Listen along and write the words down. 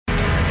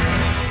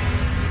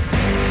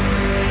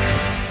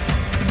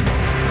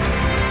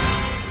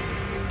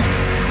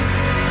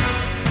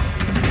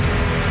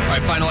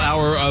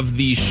hour of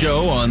the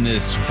show on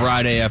this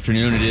Friday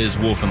afternoon. It is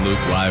Wolf and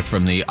Luke live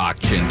from the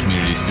Auction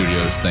Community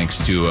Studios. Thanks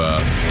to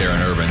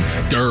Darren Urban,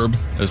 Derb,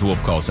 as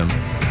Wolf calls him,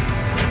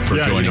 for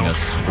joining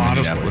us from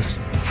Indianapolis.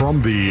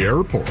 From the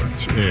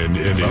airport in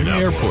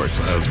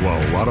Indianapolis as well.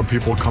 A lot of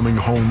people coming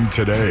home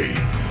today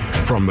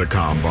from the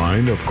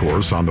Combine, of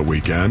course, on the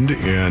weekend.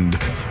 And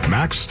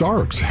Max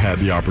Starks had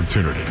the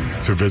opportunity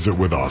to visit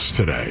with us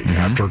today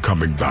after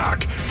coming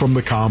back from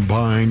the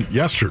Combine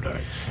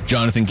yesterday.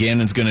 Jonathan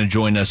Gannon's going to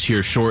join us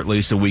here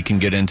shortly so we can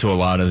get into a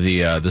lot of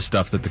the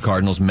stuff that the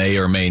Cardinals may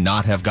or may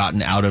not have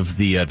gotten out of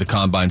the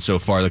Combine so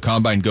far. The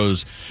Combine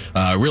goes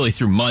really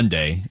through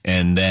Monday,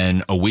 and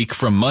then a week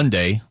from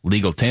Monday,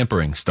 legal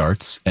tampering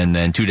starts, and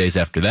then 2 days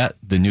after that,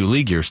 the new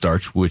league year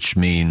starts, which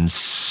means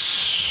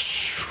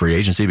free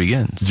agency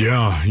begins.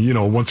 Yeah,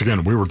 once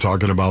again, we were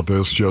talking about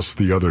this just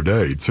the other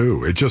day,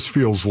 too. It just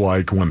feels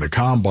like when the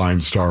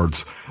Combine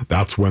starts,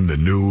 that's when the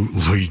new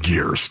league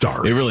year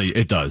starts. It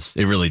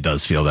really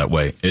does feel that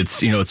way.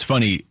 It's, it's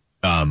funny.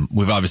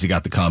 We've obviously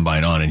got the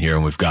Combine on in here,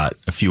 and we've got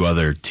a few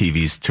other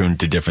TVs tuned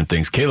to different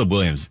things. Caleb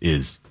Williams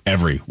is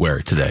everywhere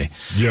today.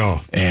 Yeah.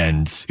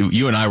 And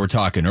you and I were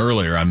talking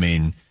earlier. I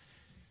mean,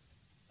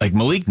 like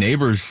Malik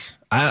Neighbors,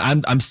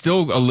 I'm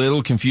still a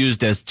little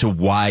confused as to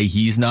why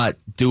he's not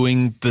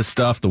doing the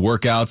stuff, the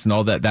workouts and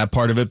all that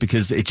part of it,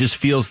 because it just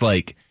feels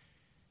like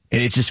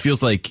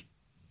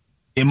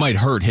it might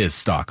hurt his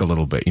stock a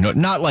little bit.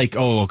 Not like,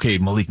 oh, okay,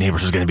 Malik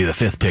Neighbors is going to be the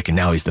 5th pick and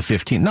now he's the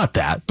 15th. Not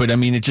that, but I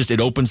mean,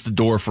 it opens the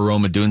door for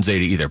Rome Odunze to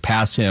either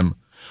pass him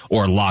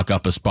or lock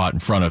up a spot in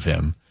front of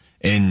him.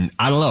 And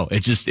I don't know.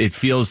 It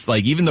feels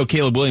like even though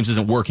Caleb Williams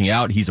isn't working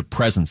out, he's a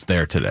presence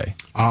there today.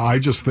 I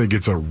just think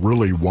it's a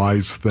really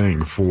wise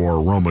thing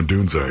for Rome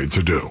Odunze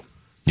to do,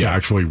 to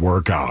actually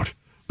work out.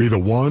 Be the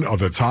one of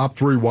the top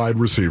 3 wide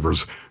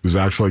receivers who's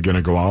actually going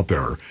to go out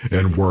there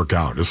and work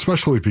out,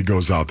 especially if he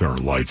goes out there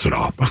and lights it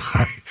up.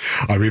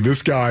 I mean,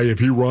 this guy, if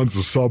he runs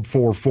a sub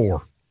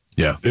 4.4,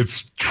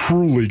 it's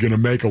truly going to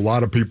make a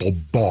lot of people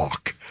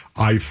balk,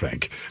 I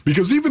think.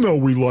 Because even though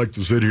we like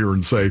to sit here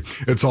and say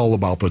it's all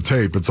about the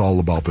tape,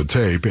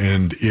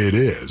 and it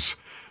is,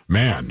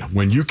 man,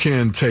 when you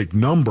can take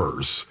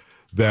numbers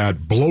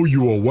that blow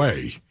you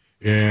away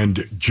and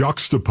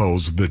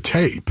juxtapose the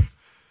tape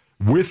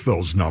with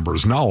those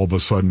numbers, now all of a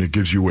sudden it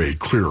gives you a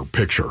clearer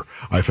picture,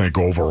 I think,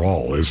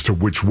 overall, as to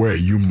which way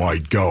you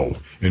might go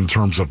in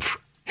terms of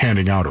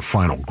handing out a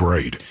final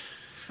grade.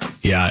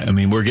 Yeah, I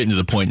mean, we're getting to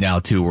the point now,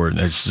 too, where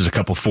there's a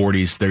couple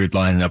 40s. They're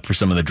lining up for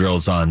some of the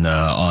drills on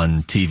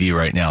TV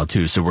right now,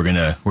 too. So we're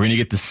gonna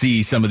get to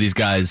see some of these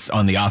guys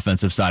on the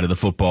offensive side of the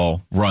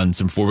football run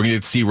some. We're going to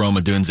get to see Rome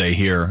Odunze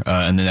here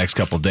in the next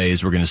couple of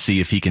days. We're going to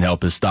see if he can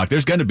help his stock.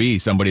 There's going to be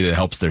somebody that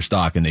helps their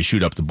stock, and they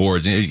shoot up the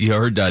boards. And you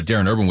heard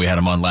Darren Urban, we had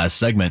him on last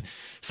segment,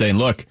 saying,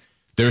 look,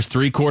 there's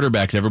 3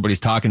 quarterbacks everybody's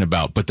talking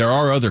about, but there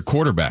are other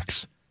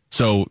quarterbacks.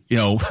 So,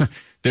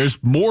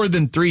 there's more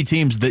than 3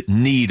 teams that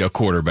need a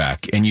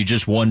quarterback, and you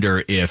just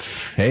wonder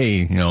if,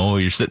 hey,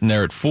 you're sitting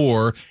there at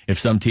 4, if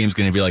some team's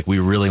going to be like, we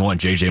really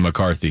want J.J.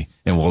 McCarthy,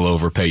 and we'll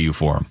overpay you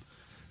for him.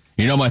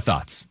 You know my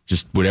thoughts.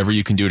 Just whatever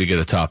you can do to get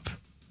a top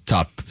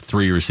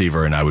 3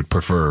 receiver, and I would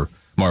prefer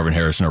Marvin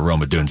Harrison or Rome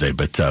Odunze,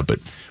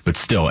 but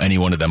still, any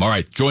one of them. All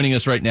right, joining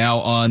us right now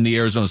on the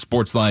Arizona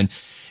Sports Line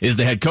is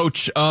the head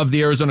coach of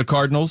the Arizona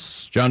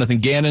Cardinals, Jonathan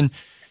Gannon.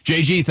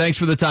 JG, thanks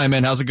for the time,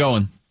 man. How's it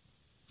going?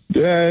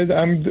 Yeah,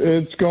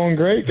 it's going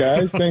great,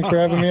 guys. Thanks for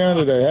having me on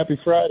today. Happy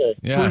Friday.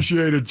 Yeah.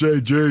 Appreciate it,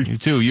 JG. You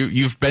too.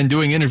 You've been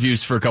doing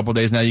interviews for a couple of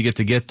days now. You get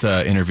to get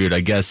interviewed,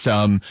 I guess.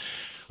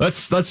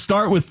 Let's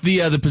start with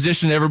the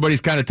position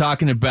everybody's kind of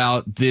talking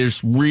about.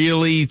 There's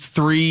really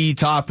 3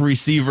 top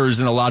receivers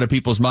in a lot of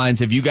people's minds.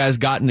 Have you guys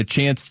gotten a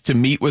chance to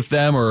meet with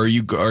them, or are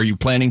you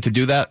planning to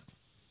do that?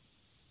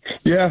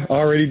 Yeah,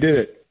 already did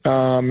it.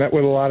 Met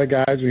with a lot of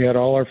guys. We had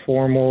all our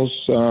formals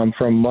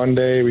from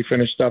Monday. We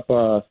finished up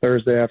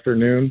Thursday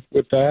afternoon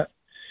with that,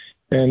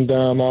 and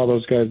all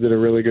those guys did a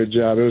really good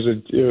job. It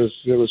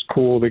was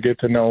cool to get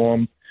to know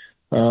them.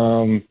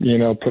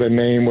 Put a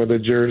name with a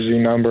jersey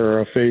number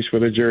or a face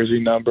with a jersey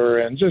number,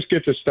 and just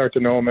get to start to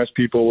know them as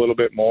people a little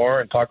bit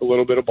more, and talk a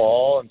little bit of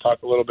ball, and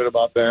talk a little bit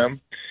about them.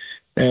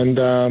 And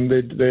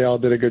they all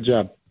did a good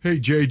job. Hey,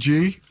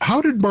 JG,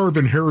 how did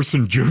Marvin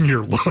Harrison Jr.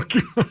 look?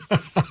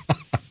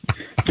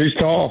 He's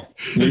tall.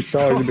 He's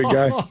tall.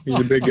 He's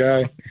a big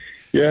guy.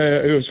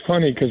 Yeah, it was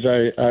funny because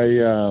I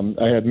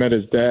had met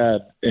his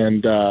dad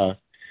and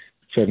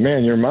said,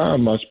 "Man, your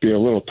mom must be a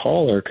little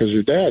taller because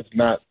your dad's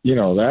not,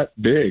 that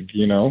big,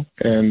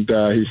 And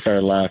he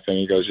started laughing.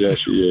 He goes, "Yeah,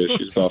 she is.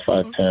 She's about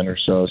 5'10" or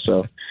so."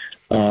 So,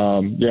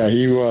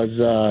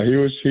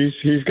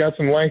 he's got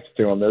some length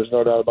to him. There's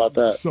no doubt about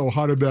that. So,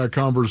 how did that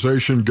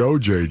conversation go,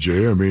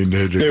 JJ? I mean,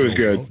 it was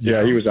good. Well?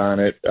 Yeah, he was on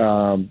it.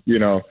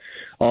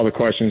 All the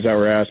questions that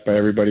were asked by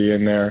everybody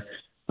in there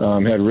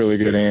had really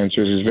good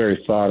answers. He was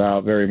very thought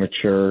out, very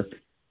mature.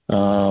 It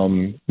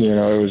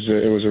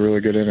was a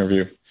really good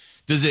interview.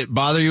 Does it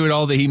bother you at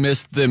all that he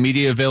missed the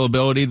media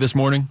availability this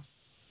morning?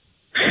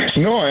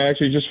 No, I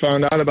actually just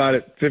found out about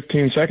it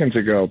 15 seconds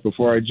ago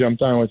before I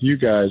jumped on with you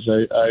guys.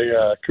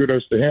 I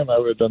kudos to him. I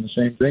would have done the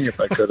same thing if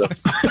I could have.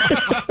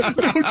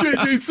 No,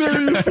 JJ,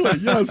 seriously,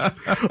 yes.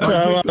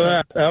 How about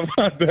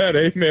that?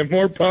 Hey, man,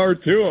 more power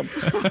to him.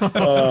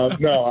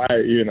 No,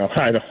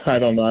 I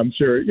don't know. I'm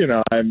sure,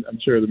 I'm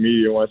sure the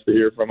media wants to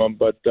hear from him,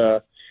 but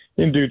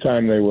in due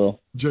time they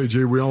will.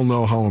 JJ, we all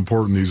know how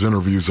important these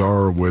interviews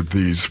are with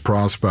these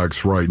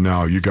prospects right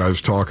now. You guys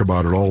talk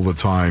about it all the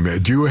time.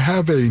 Do you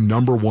have a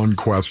number one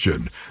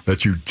question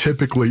that you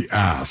typically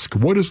ask?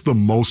 What is the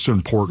most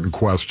important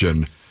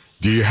question?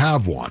 Do you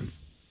have one?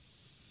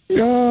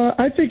 I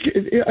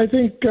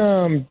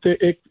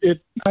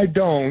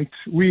don't.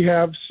 We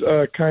have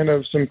kind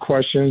of some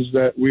questions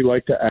that we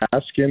like to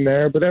ask in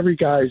there, but every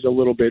guy's a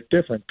little bit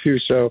different too.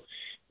 So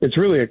it's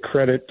really a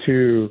credit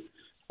to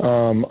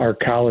our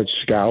college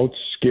scouts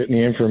getting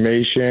the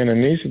information,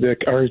 and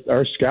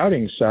our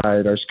scouting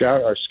side, our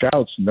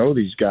scouts know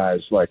these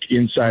guys like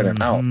inside and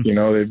out.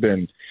 They've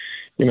been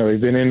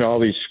into all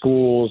these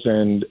schools,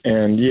 and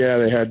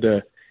they had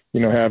to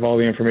have all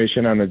the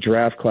information on the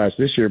draft class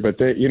this year. But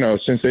they,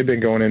 since they've been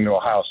going into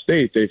Ohio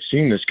State, they've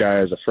seen this guy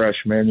as a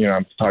freshman.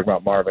 I'm talking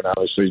about Marvin,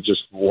 obviously,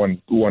 just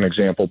one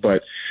example,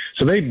 but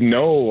so they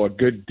know a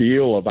good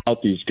deal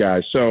about these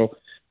guys. So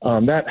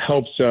that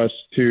helps us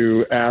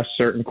to ask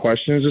certain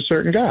questions of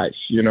certain guys,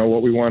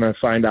 what we want to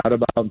find out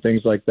about and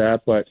things like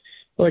that. But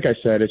like I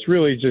said, it's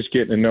really just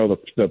getting to know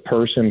the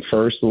person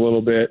first a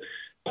little bit,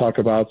 talk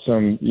about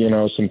some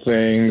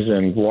things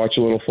and watch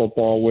a little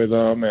football with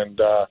them. And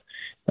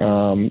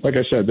like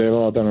I said, they've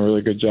all done a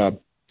really good job.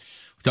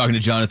 Talking to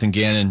Jonathan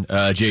Gannon,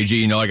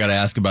 JG, I got to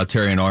ask about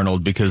Terry and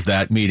Arnold because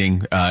that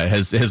meeting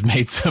has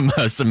made some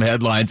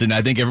headlines, and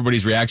I think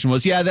everybody's reaction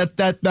was, yeah,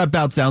 that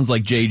about sounds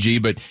like JG.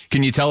 But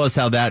can you tell us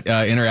how that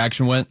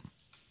interaction went?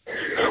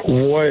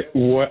 What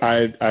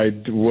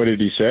did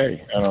he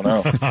say? I don't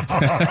know.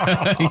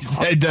 He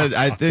said,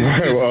 I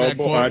think his exact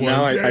quote was,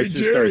 now I just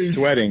started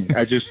sweating.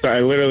 I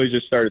literally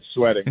just started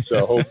sweating.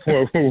 So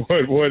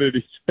what did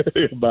he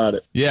say about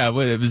it? Yeah,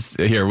 well, it was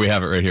here. We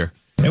have it right here.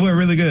 It went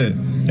really good.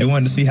 They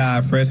wanted to see how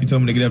I press. He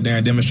told me to get up there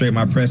and demonstrate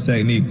my press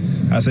technique.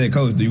 I said,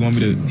 Coach, do you want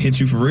me to hit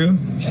you for real?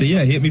 He said,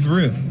 yeah, hit me for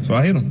real. So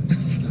I hit him.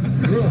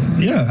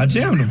 Yeah, I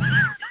jammed him.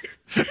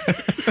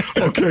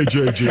 Okay,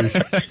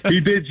 JG. He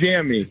did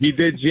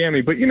jam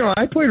me. But,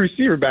 I played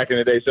receiver back in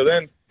the day. So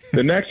then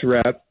the next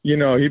rep,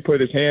 he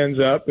put his hands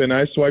up and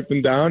I swiped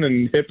him down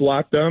and hip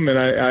locked him. And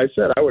I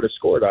said I would have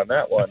scored on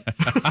that one.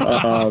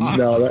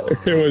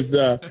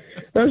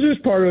 That was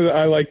just part of what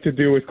I like to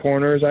do with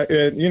corners.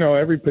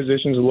 Every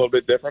position's a little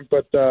bit different.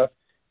 But,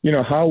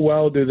 how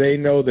well do they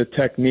know the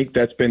technique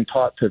that's been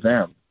taught to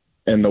them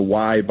and the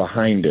why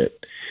behind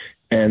it?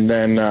 And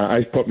then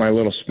I put my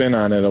little spin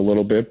on it a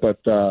little bit.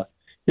 But,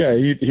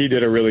 he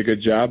did a really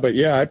good job. But,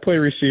 I play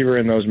receiver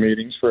in those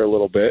meetings for a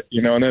little bit,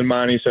 and then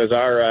Monty says,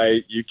 all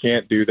right, you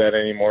can't do that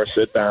anymore.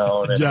 Sit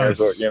down. And yes.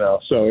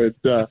 So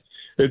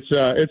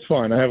it's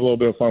fun. I have a little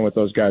bit of fun with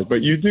those guys.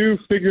 But you do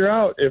figure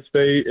out if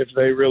they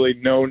really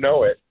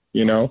know it,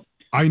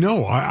 I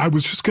know. I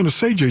was just going to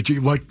say,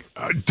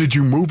 JG, did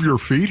you move your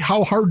feet?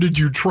 How hard did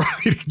you try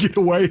to get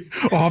away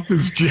off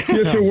this jam?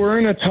 Yeah, so we're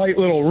in a tight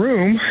little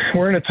room.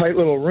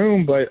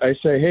 But I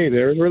say, hey,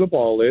 there's where the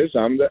ball is.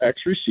 I'm the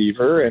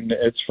ex-receiver, and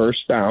it's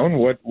first down.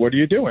 What are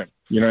you doing?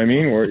 You know what I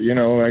mean?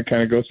 I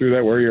kind of go through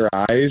that. Where are your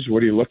eyes?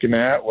 What are you looking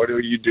at? What do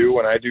you do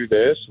when I do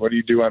this? What do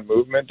you do on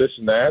movement, this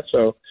and that?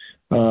 So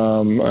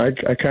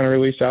I kind of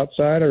release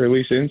outside, or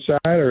release inside,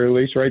 or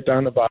release right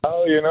down the bow.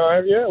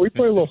 We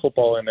play a little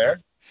football in there.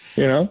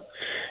 You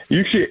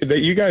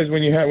guys,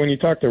 when you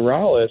talk to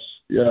Rollis,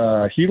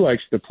 he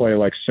likes to play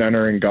like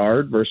center and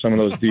guard versus some of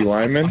those D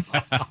linemen,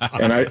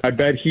 and I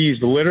bet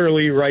he's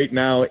literally right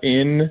now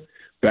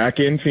back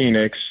in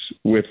Phoenix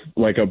with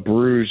like a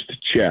bruised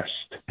chest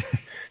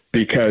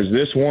because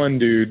this one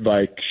dude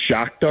like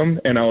shocked him,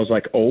 and I was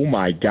like, oh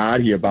my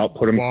God, he about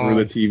put him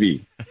through the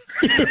TV.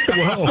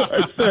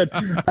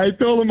 I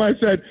told him,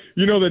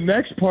 the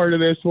next part of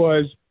this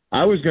was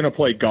I was going to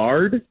play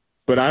guard.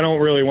 But I don't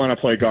really want to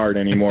play guard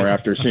anymore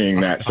after seeing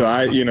that.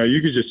 So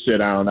you could just sit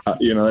down.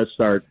 Let's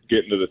start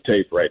getting to the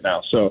tape right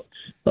now. So,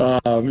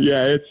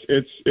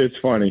 it's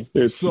funny.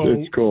 It's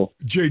cool.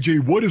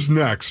 JG, what is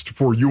next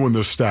for you and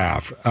the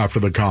staff after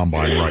the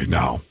combine right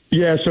now?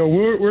 Yeah, so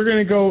we're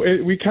gonna go.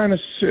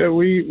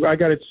 I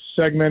got it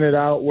segmented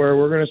out where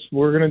we're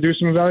gonna do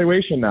some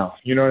evaluation now.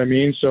 You know what I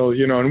mean? So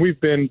and we've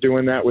been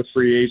doing that with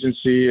free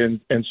agency and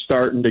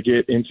starting to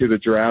get into the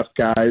draft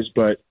guys,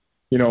 but.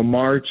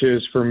 March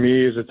for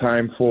me is a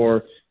time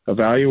for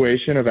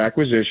evaluation of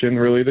acquisition,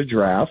 really the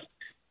draft.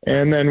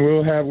 And then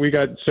we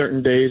got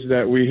certain days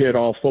that we hit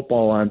all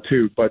football on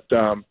too. But,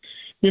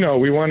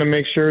 we want to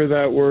make sure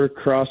that we're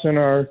crossing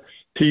our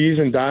T's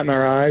and dotting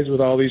our I's with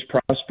all these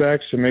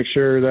prospects and make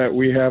sure that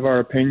we have our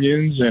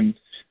opinions and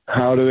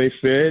how do they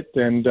fit.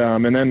 And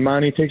then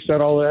Monty takes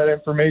all that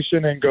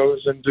information and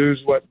goes and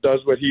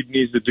does what he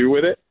needs to do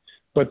with it.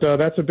 But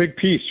that's a big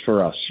piece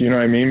for us, you know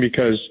what I mean?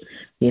 Because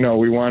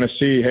we want to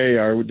see, hey,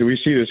 do we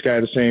see this guy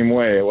the same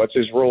way? What's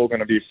his role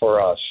going to be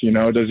for us?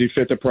 Does he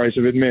fit the price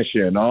of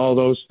admission? All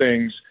those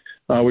things,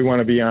 we want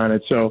to be on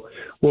it. So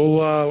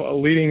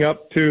we'll, leading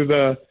up to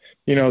the,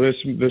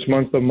 this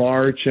month of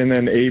March and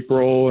then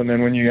April, and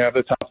then when you have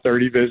the top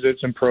 30 visits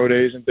and pro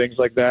days and things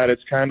like that,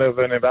 it's kind of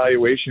an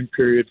evaluation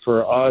period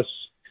for us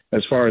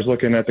as far as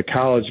looking at the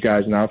college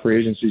guys now. Free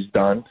agency's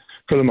done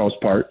for the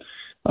most part.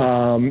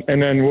 And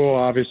then we'll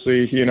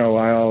obviously,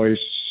 I always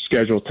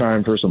schedule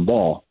time for some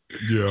ball.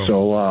 Yeah.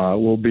 So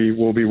we'll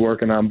be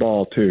working on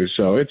ball too.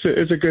 So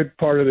it's a good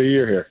part of the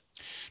year here.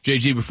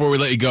 JG, before we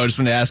let you go, I just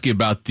want to ask you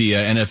about the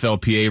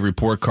NFLPA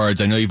report cards.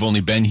 I know you've only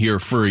been here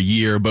for a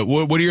year, but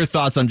what are your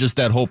thoughts on just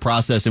that whole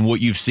process and what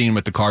you've seen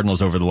with the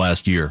Cardinals over the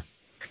last year?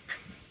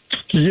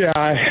 Yeah,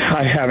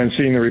 I haven't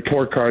seen the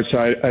report cards,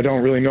 so I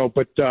don't really know.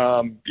 But,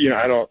 I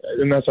don't –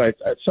 and that's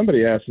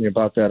somebody asked me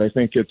about that. I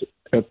think it's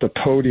at the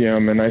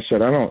podium, and I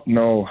said, I don't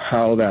know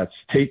how that's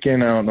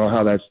taken. I don't know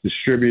how that's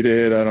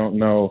distributed. I don't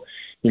know,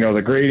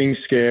 the grading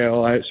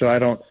scale. So I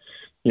don't –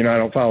 I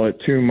don't follow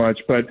it too much,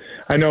 but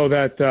I know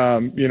that,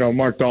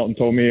 Mark Dalton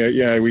told me,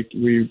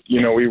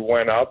 we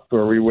went up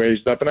or we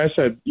raised up. And I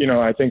said,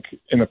 I think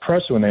in the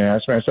press when they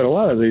asked me, I said a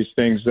lot of these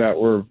things that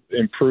were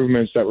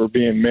improvements that were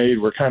being made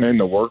were kind of in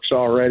the works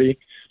already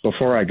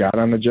before I got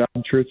on the job,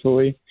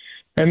 truthfully.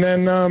 And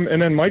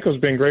then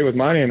Michael's been great with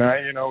Monty and I,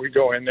 we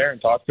go in there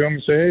and talk to him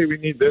and say, hey, we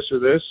need this or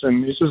this.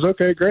 And he says,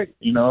 okay, great.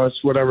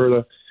 It's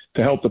whatever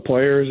to help the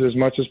players as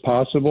much as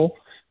possible.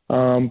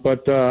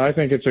 But I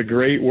think it's a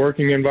great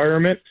working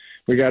environment.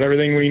 We got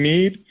everything we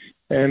need,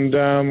 and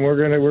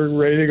we're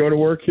ready to go to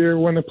work here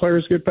when the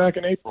players get back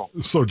in April.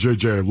 So,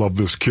 JJ, I love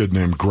this kid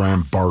named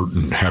Graham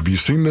Barton. Have you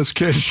seen this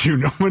kid? Do you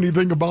know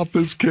anything about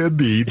this kid?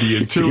 The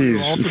interior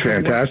offensive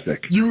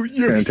fantastic.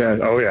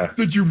 Fantastic. Oh yeah.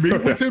 Did you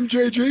meet with him,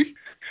 JJ?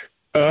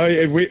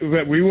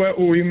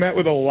 We met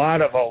with a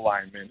lot of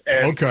O-linemen.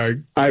 And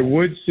okay. I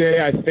would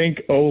say I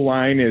think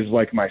O-line is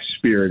like my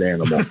spirit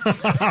animal.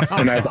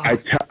 And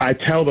I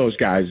tell those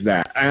guys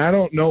that. And I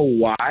don't know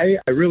why.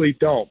 I really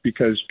don't,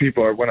 because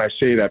when I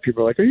say that,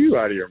 people are like, are you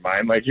out of your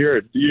mind? Like you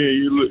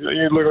look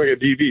like a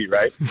DB,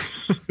 right?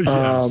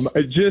 Yes.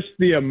 Just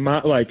the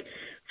amount,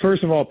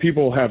 first of all,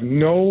 people have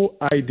no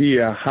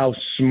idea how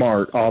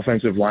smart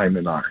offensive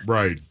linemen are.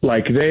 Right.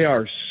 Like, they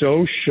are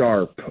so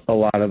sharp, a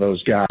lot of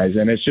those guys.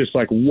 And it's just,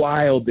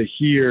 wild to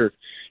hear,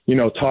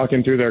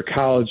 talking through their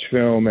college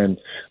film and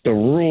the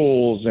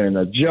rules and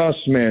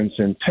adjustments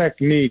and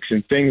techniques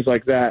and things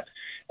like that.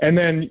 And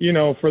then,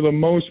 for the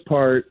most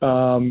part,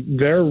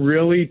 they're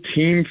really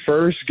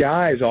team-first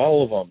guys,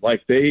 all of them.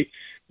 They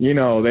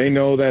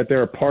know that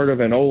they're a part of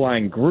an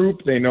O-line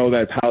group. They know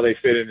that's how they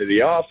fit into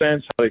the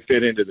offense, how they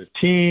fit into the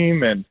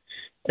team, and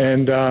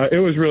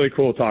it was really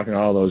cool talking to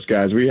all those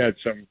guys. We had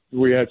some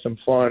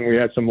fun. We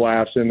had some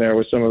laughs in there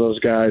with some of those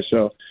guys.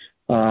 So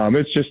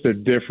it's just a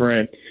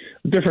different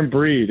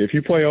breed. If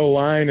you play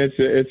O-line,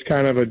 it's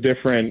kind of a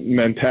different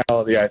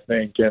mentality, I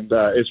think, and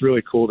it's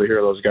really cool to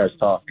hear those guys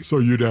talk. So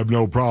you'd have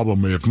no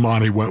problem if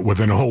Monty went with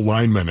an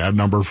O-lineman at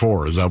number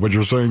 4. Is that what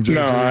you're saying,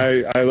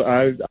 JJ?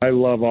 No, I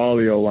love all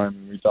the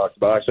O-linemen we talked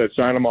about. I said,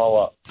 sign them all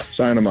up.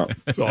 Sign them up.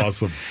 It's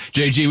awesome.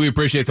 JG, we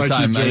appreciate the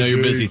time. I know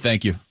you're busy.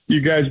 Thank you.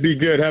 You guys be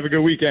good. Have a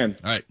good weekend.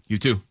 All right, you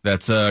too.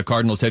 That's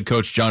Cardinals head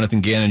coach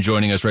Jonathan Gannon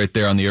joining us right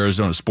there on the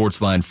Arizona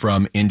Sports Line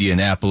from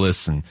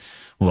Indianapolis, and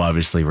we'll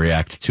obviously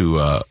react to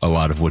a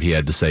lot of what he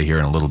had to say here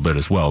in a little bit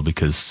as well,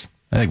 because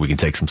I think we can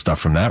take some stuff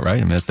from that, right?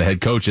 I mean, that's the head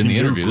coach in the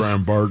interviews.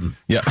 Graham Barton.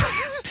 Yeah.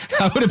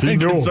 I would have been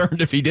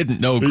concerned if he didn't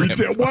know Graham.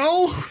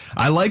 Well,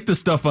 I like the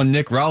stuff on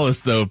Nick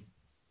Rollis, though,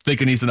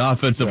 thinking he's an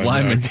offensive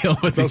lineman dealing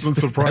with these doesn't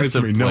surprise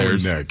me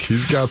players. knowing Nick.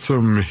 He's got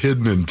some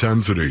hidden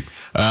intensity.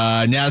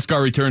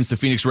 NASCAR returns to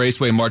Phoenix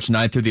Raceway March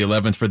 9th through the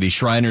 11th for the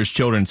Shriners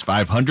Children's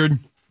 500.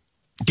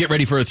 Get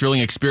ready for a thrilling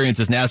experience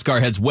as NASCAR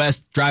heads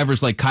west.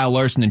 Drivers like Kyle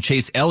Larson and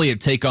Chase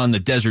Elliott take on the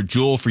Desert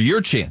Jewel. For your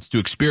chance to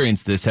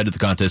experience this, head to the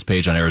contest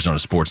page on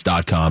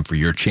ArizonaSports.com for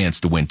your chance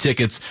to win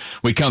tickets.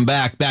 We come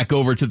back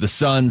over to the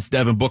Suns.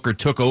 Devin Booker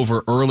took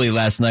over early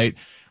last night.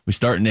 We're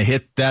starting to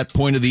hit that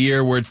point of the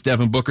year where it's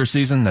Devin Booker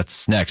season.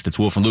 That's next. It's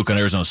Wolf and Luke on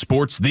Arizona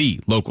Sports,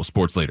 the local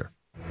sports leader.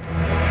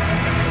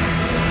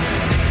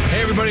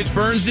 Hey, everybody, it's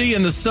Bernsey,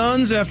 and the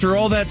Suns, after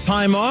all that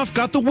time off,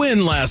 got the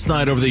win last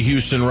night over the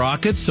Houston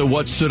Rockets. So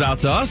what stood out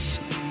to us?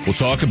 We'll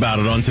talk about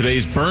it on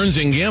today's Burns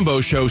and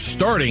Gambo show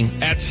starting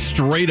at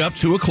straight up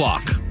 2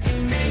 o'clock.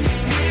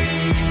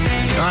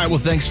 All right, well,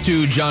 thanks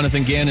to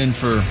Jonathan Gannon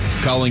for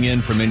calling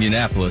in from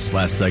Indianapolis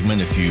last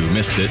segment. If you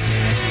missed it,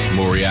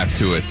 we'll react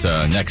to it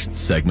next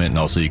segment, and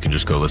also you can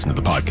just go listen to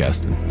the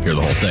podcast and hear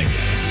the whole thing.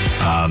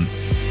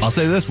 I'll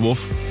say this,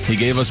 Wolf. He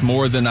gave us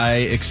more than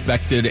I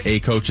expected a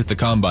coach at the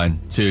Combine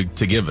to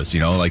give us. A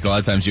lot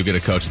of times you get a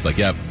coach, it's like,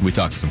 yeah, we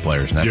talked to some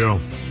players next. Yeah.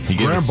 He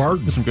gave Graham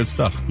Barton. some good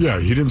stuff. Yeah,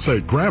 he didn't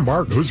say, Graham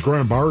Barton. Who's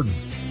Graham Barton?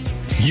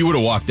 You would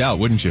have walked out,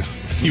 wouldn't you?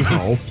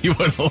 No. You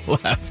would have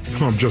left.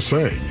 I'm just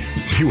saying.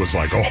 He was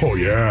like, oh,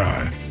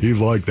 yeah. He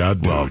liked that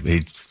dude. Well,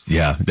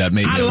 that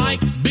made me. I like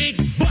big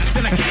butts.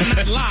 and I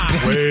cannot lie.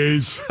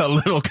 Please. A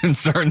little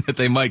concerned that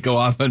they might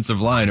go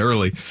offensive line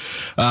early.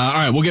 All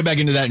right, we'll get back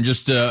into that in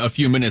just a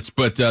few minutes.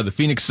 But the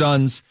Phoenix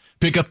Suns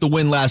pick up the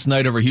win last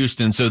night over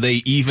Houston, so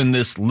they even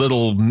this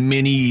little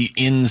mini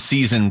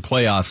in-season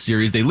playoff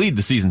series. They lead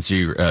the season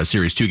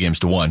series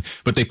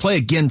 2-1, but they play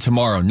again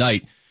tomorrow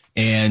night.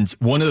 And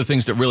one of the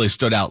things that really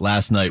stood out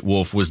last night,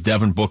 Wolf, was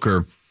Devin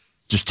Booker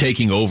just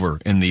taking over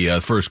in the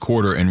first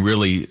quarter and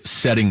really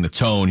setting the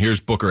tone. Here's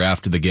Booker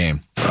after the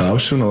game. I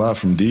was shooting a lot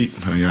from deep.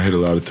 I mean, I hit a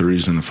lot of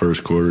threes in the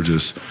first quarter,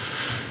 just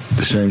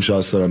the same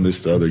shots that I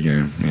missed the other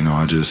game. You know,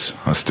 I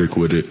stick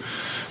with it.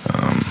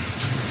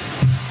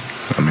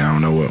 I mean, I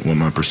don't know what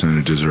my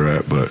percentages are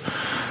at, but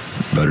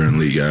better than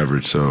league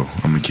average, so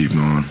I'm going to keep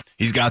going.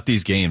 He's got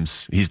these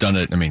games. He's done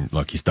it. I mean,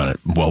 look, he's done it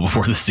well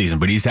before the season,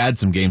 but he's had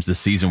some games this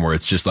season where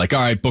it's just like,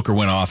 all right, Booker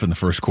went off in the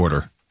first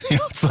quarter. You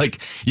know, it's like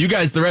you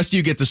guys, the rest of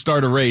you get to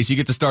start a race. You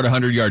get to start a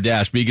 100-yard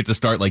dash, but you get to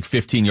start like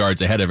 15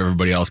 yards ahead of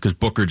everybody else because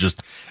Booker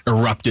just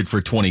erupted for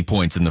 20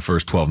 points in the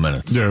first 12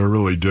 minutes. Yeah, it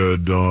really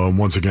did.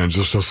 Once again,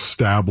 just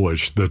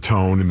establish the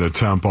tone and the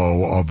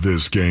tempo of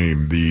this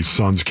game. The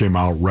Suns came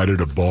out ready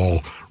to ball,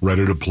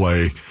 ready to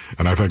play,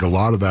 and I think a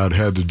lot of that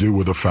had to do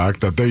with the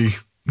fact that they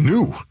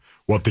knew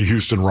what the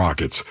Houston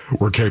Rockets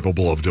were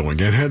capable of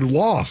doing and had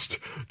lost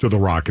to the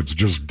Rockets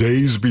just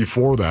days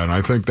before that. And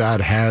I think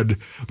that had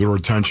their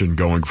attention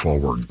going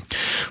forward.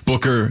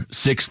 Booker,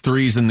 6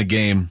 threes in the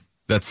game.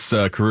 That's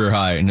a career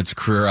high, and it's a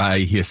career high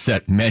he has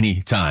set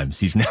many times.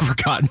 He's never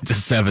gotten to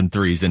 7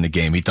 threes in a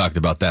game. He talked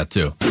about that,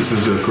 too. This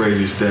is a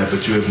crazy stat,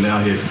 but you have now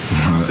hit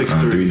 6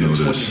 threes in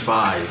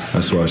 25.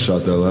 That's why I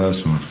shot that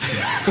last one.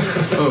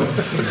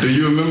 Do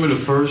you remember the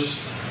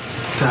first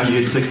time you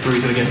hit 6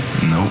 threes in a game?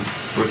 Nope.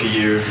 Rookie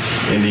year,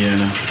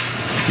 Indiana.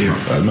 Here.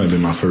 That might have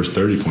been my first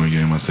 30-point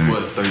game, I think.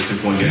 What,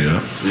 32-point game?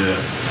 Yeah.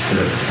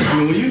 I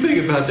mean, when you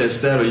think about that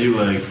stat, are you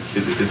like,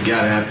 it's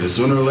got to happen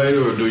sooner or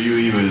later, or do you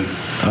even...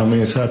 I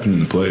mean, it's happened in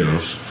the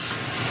playoffs.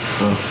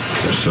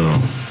 So,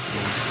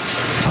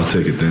 I'll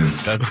take it then.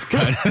 That's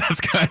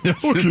kind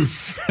of...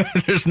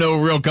 There's no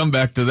real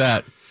comeback to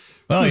that.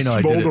 Well, you know,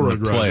 I did it in the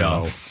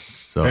playoffs.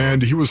 So.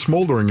 And he was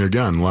smoldering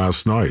again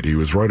last night. He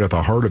was right at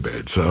the heart of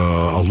it.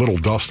 A little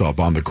dust up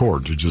on the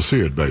court. Did you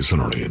see it, Basin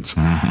Orleans?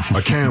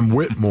 A Cam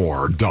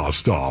Whitmore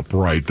dust up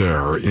right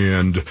there.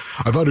 And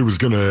I thought he was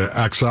going to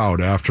X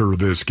out after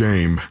this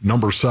game.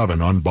 Number 7,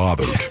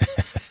 unbothered.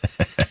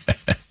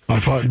 I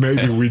thought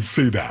maybe we'd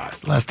see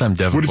that. Last time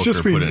Devin Booker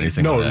put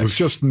anything on No, it was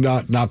just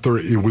not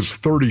 30. It was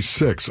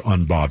 36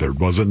 unbothered,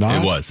 was it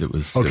not? It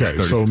was. Okay, it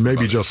was so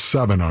maybe unbothered. just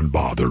 7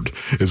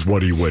 unbothered is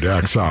what he would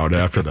X out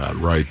after that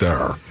right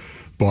there.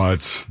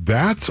 But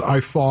that, I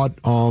thought,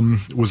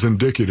 was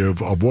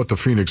indicative of what the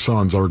Phoenix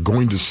Suns are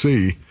going to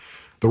see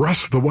the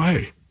rest of the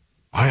way.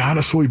 I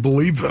honestly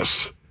believe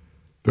this.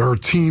 There are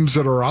teams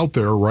that are out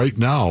there right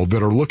now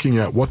that are looking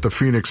at what the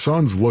Phoenix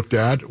Suns looked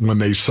at when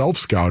they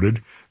self-scouted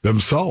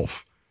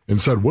themselves and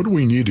said, what do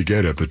we need to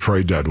get at the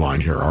trade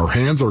deadline here? Our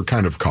hands are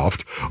kind of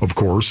cuffed, of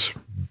course,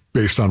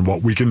 based on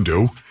what we can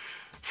do,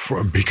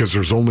 because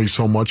there's only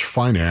so much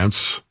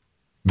finance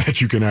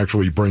that you can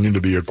actually bring into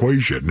the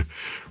equation.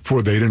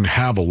 For they didn't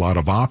have a lot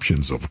of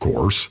options, of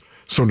course.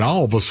 So now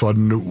all of a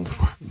sudden,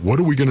 what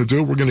are we going to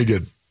do? We're going to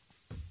get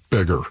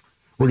bigger.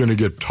 We're going to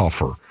get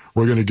tougher.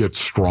 We're going to get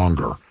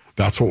stronger.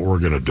 That's what we're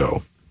going to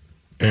do.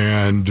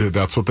 And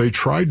that's what they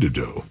tried to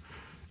do.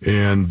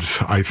 And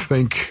I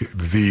think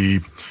the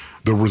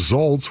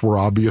results were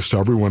obvious to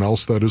everyone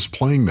else that is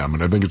playing them.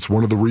 And I think it's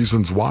one of the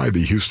reasons why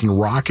the Houston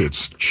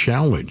Rockets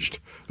challenged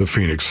the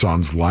Phoenix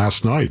Suns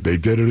last night. They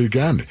did it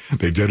again.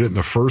 They did it in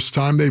the first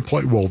time they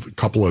played, well, a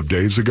couple of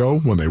days ago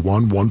when they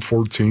won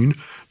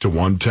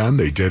 114-110.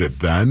 They did it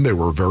then. They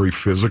were very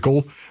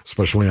physical,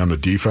 especially on the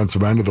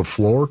defensive end of the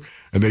floor.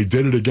 And they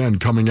did it again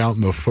coming out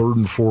in the third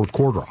and fourth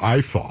quarter, I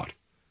thought.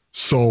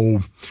 So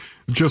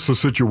just a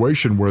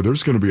situation where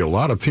there's going to be a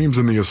lot of teams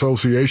in the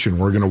association.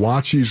 We're going to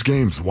watch these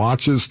games,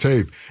 watch this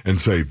tape, and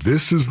say,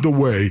 this is the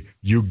way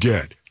you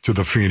get to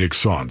the Phoenix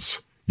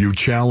Suns. You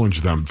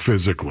challenge them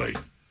physically.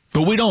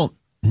 But we don't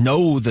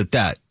know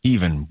that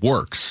even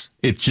works.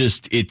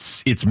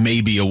 It's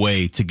maybe a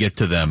way to get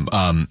to them.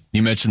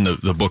 You mentioned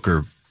the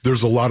Booker.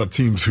 There's a lot of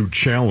teams who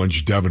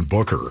challenge Devin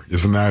Booker.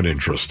 Isn't that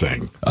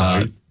interesting?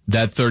 Right?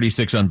 That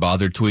 36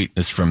 unbothered tweet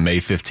is from May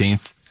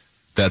 15th.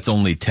 That's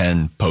only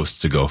 10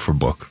 posts ago for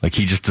Book. Like,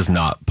 he just does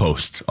not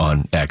post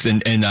on X.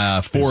 And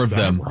four of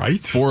them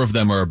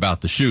are about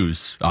the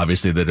shoes,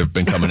 obviously, that have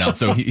been coming out.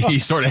 So he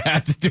sort of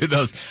had to do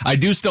those. I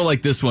do still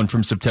like this one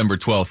from September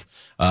 12th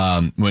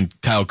when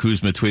Kyle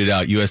Kuzma tweeted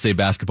out, USA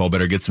basketball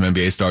better get some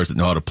NBA stars that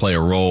know how to play a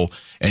role.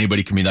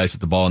 Anybody can be nice with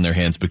the ball in their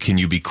hands, but can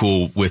you be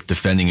cool with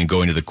defending and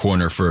going to the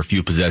corner for a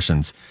few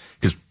possessions?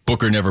 Because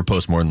Booker never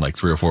posts more than like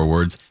 3 or 4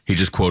 words. He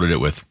just quoted it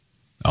with,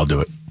 I'll do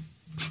it.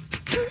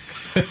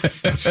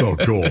 That's so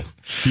cool.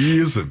 He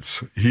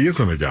isn't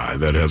a guy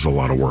that has a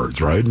lot of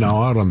words, right?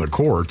 Now out on the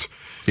court,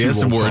 He has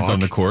some words on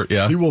the court,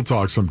 yeah. He will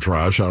talk some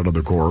trash out of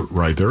the court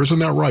right there. Isn't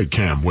that right,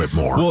 Cam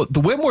Whitmore? Well, the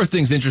Whitmore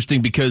thing's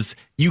interesting because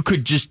you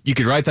could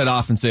write that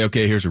off and say,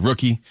 okay, here's a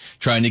rookie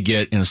trying to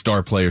get in a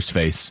star player's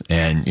face,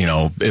 and,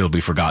 it'll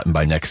be forgotten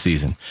by next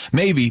season.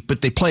 Maybe,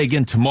 but they play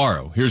again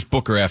tomorrow. Here's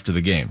Booker after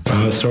the game.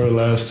 Started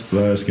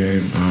last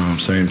game,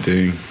 same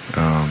thing.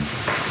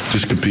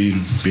 Just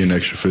competing, being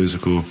extra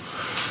physical.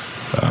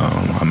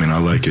 I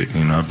like it.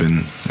 I've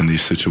been in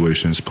these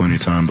situations plenty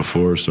of time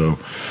before, so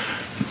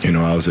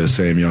I was that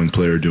same young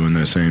player doing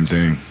that same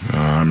thing.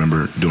 I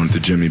remember doing it to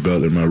Jimmy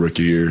Butler my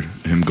rookie year,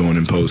 him going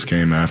in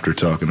post-game after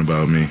talking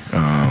about me.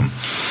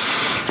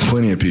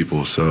 Plenty of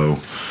people. So,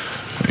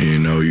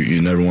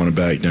 you never want to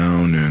back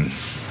down. And,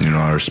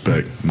 I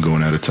respect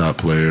going at a top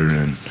player,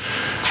 and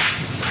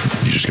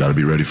you just got to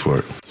be ready for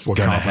it. It's going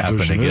to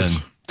happen again.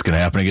 It's going to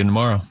happen again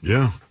tomorrow.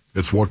 Yeah,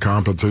 it's what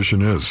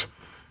competition is.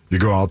 You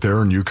go out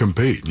there and you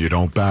compete. You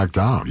don't back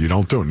down. You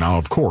don't do it. Now,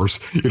 of course,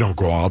 you don't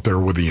go out there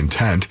with the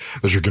intent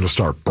that you're going to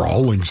start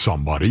brawling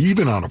somebody,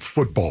 even on a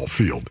football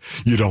field.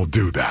 You don't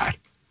do that.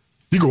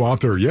 You go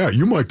out there, yeah,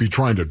 you might be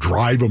trying to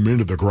drive them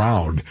into the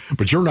ground,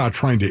 but you're not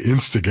trying to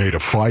instigate a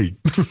fight.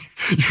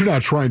 You're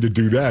not trying to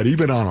do that,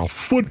 even on a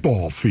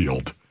football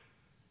field,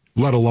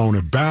 let alone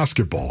a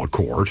basketball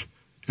court.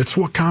 It's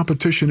what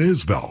competition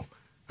is, though.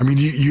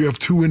 You have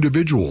two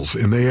individuals,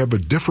 and they have a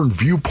different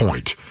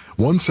viewpoint.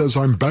 One says,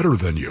 I'm better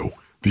than you.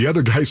 The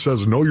other guy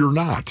says, no, you're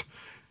not.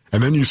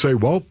 And then you say,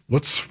 well,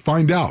 let's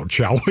find out,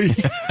 shall we?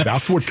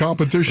 That's what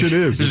competition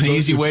is. There's an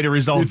easy way to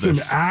resolve this.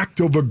 It's an act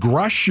of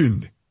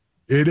aggression.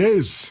 It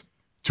is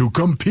to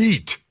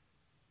compete.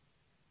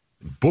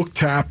 Book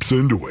taps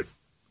into it.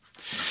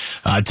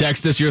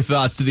 Text us your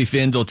thoughts to the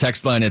FanDuel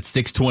text line at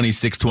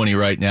 620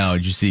 right now.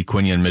 Did you see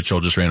Quinion Mitchell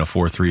just ran a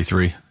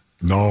 4.33?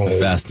 No. The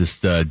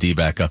fastest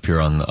D-back up here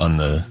on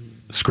the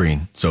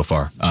screen so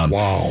far.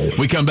 Wow.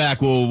 We come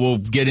back, we'll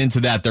get into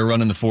that. They're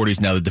running the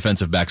 40s now. The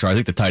defensive backs are. I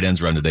think the tight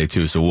ends run today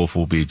too, so Wolf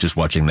will be just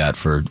watching that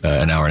for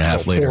an hour and a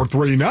half later.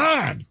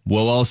 4.39.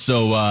 We'll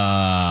also,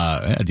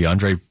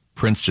 DeAndre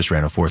Prince just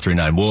ran a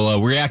 4.39.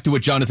 We'll react to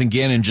what Jonathan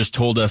Gannon just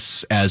told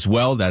us as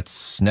well.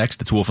 That's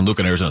next. It's Wolf and Luke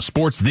on Arizona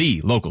Sports, the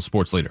local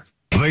sports leader.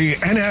 The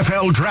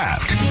NFL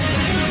Draft.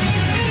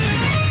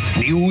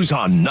 News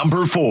on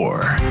number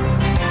 4.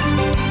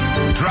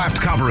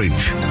 Draft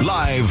coverage,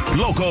 live,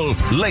 local,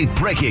 late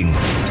breaking. All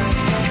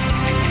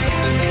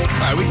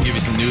right, we can give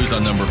you some news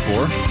on number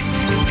 4.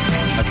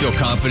 I feel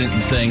confident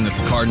in saying that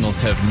the Cardinals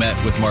have met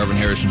with Marvin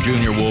Harrison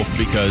Jr., Wolf,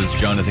 because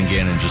Jonathan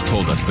Gannon just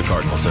told us the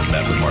Cardinals have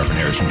met with Marvin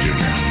Harrison Jr.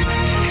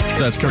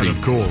 So that's kind of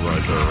cool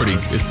right there. Pretty.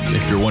 Right?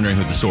 If you're wondering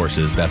who the source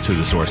is, that's who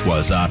the source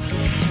was.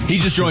 He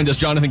just joined us.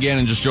 Jonathan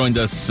Gannon just joined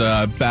us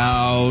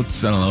about,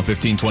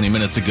 15, 20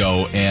 minutes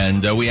ago,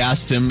 and we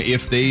asked him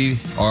if they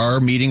are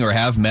meeting or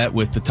have met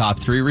with the top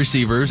 3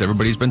 receivers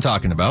everybody's been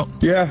talking about.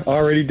 Yeah,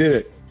 already did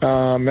it.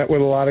 Met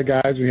with a lot of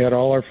guys. We had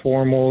all our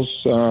formals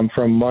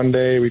from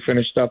Monday. We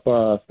finished up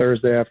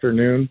Thursday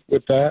afternoon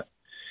with that,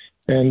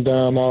 and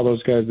all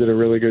those guys did a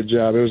really good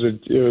job. It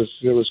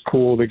was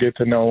cool to get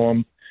to know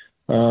them.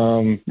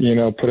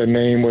 Put a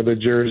name with a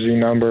jersey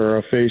number or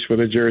a face with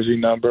a jersey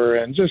number,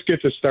 and just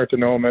get to start to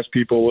know them as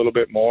people a little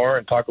bit more,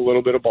 and talk a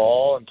little bit of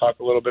ball and talk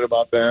a little bit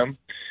about them.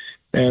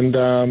 And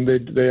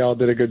they all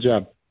did a good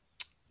job.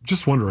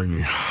 Just wondering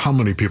how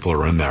many people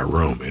are in that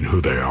room and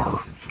who they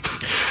are.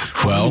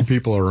 How many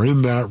people are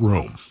in that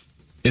room?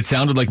 It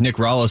sounded like Nick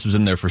Rallis was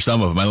in there for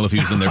some of them. I don't know if he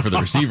was in there for the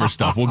receiver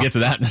stuff. We'll get to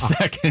that in a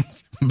second.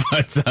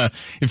 But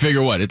you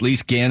figure what? At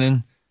least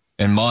Gannon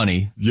and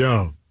Monty.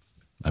 Yeah.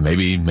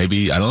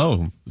 Maybe, I don't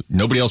know.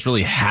 Nobody else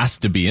really has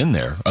to be in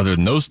there other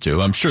than those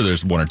two. I'm sure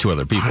there's 1 or 2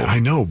 other people. I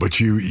know, but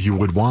you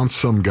would want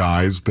some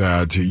guys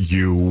that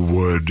you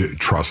would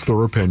trust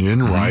their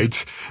opinion,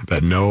 right?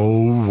 That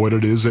know what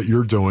it is that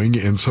you're doing,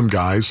 and some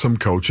guys, some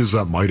coaches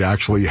that might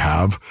actually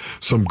have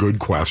some good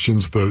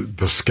questions.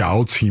 The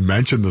scouts, he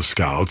mentioned the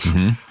scouts,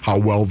 how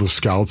well the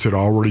scouts had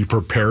already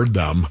prepared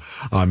them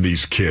on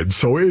these kids.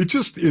 So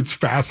it's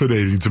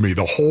fascinating to me.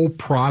 The whole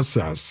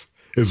process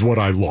is what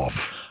I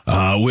love.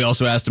 We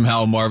also asked him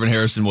how Marvin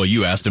Harrison,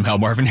 you asked him how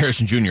Marvin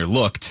Harrison Jr.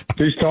 looked.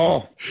 He's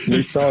tall.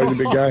 He's tall. He's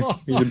a big guy.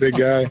 He's a big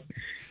guy.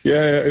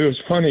 Yeah, it was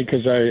funny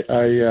because I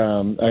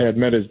had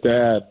met his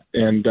dad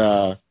and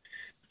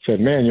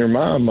said, man, your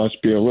mom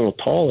must be a little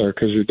taller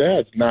because your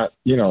dad's not,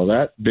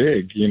 that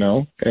big,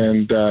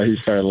 And he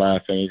started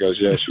laughing. He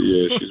goes, yes,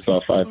 she is. She's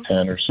about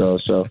 5'10" or so.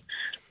 So,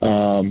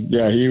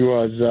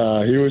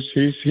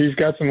 he's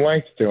got some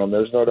length to him.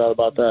 There's no doubt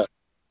about that.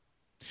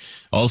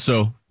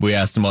 Also, we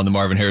asked him on the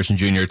Marvin Harrison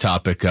Jr.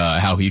 topic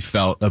how he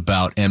felt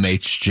about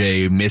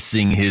MHJ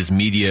missing his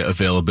media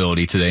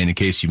availability today. And in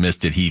case you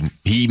missed it,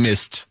 he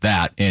missed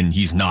that, and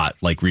he's not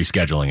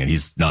rescheduling it.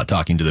 He's not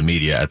talking to the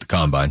media at the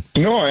Combine.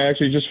 No, I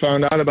actually just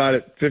found out about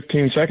it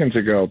 15 seconds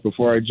ago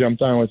before I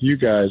jumped on with you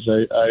guys.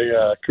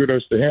 I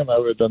kudos to him. I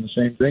would have done the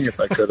same thing if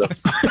I could have.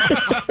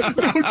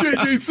 No,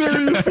 JJ,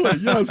 seriously,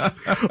 yes.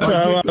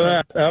 How about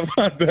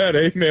that?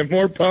 Hey, man,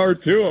 more power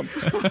to him.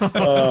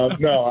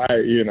 No,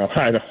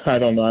 I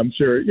don't know. I'm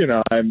sure,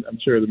 I'm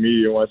sure the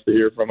media wants to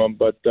hear from him,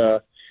 but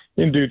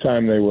in due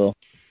time they will.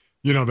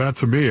 That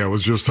to me, I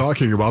was just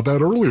talking about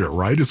that earlier,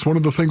 right? It's one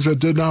of the things that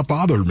did not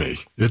bother me.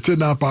 It did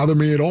not bother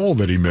me at all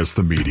that he missed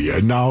the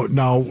media. Now,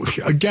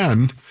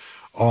 again,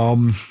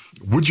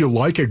 would you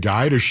like a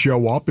guy to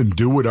show up and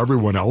do what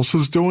everyone else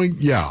is doing?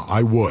 Yeah,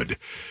 I would.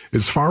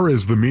 As far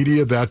as the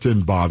media, that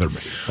didn't bother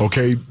me.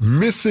 Okay,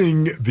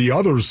 missing the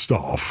other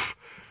stuff,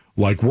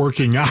 like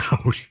working out,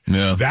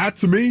 that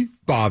to me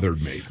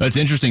bothered me. That's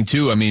interesting,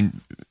 too. I mean,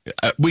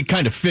 we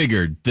kind of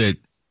figured that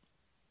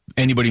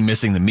anybody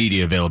missing the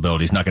media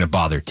availability is not going to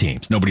bother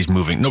teams. Nobody's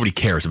moving. Nobody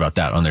cares about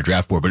that on their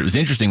draft board. But it was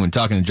interesting when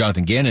talking to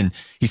Jonathan Gannon,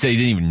 he said he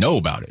didn't even know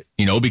about it,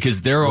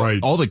 because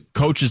all the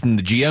coaches and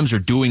the GMs are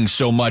doing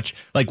so much.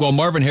 Like, while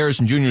Marvin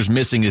Harrison Jr. is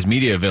missing his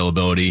media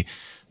availability,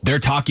 they're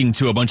talking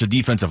to a bunch of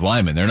defensive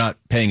linemen. They're not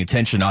paying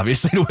attention,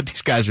 obviously, to what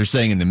these guys are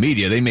saying in the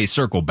media. They may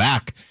circle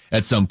back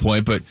at some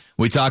point, but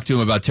we talked to him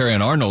about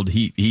Terrion Arnold.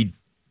 He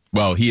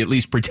at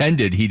least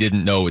pretended he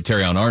didn't know what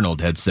Terrion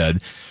Arnold had said.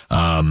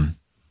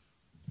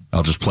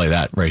 I'll just play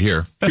that right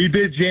here. He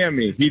did jam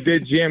me.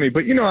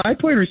 But, I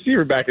played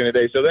receiver back in the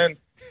day. So then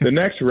the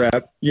next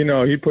rep,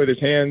 he put his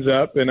hands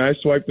up and I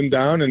swiped him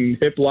down and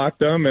hip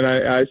locked him. And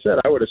I said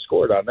I would have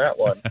scored on that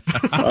one.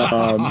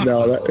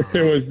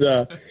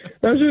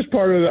 That's just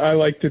part of what I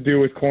like to do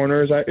with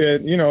corners.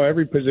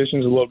 Every position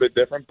is a little bit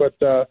different. But,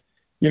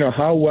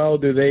 how well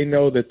do they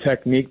know the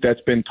technique that's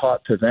been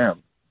taught to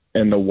them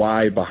and the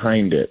why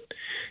behind it?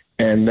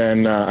 And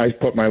then I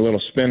put my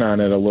little spin on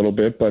it a little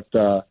bit. But,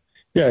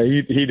 yeah,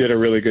 he did a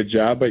really good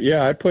job. But,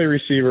 yeah, I play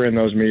receiver in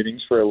those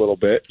meetings for a little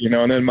bit,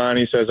 and then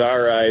Monty says, all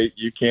right,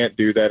 you can't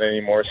do that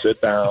anymore. Sit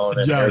down.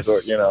 And yes.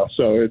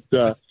 So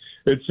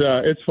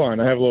it's fun.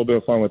 I have a little bit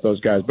of fun with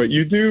those guys. But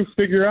you do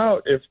figure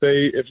out if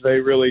they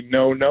really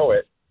know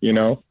it,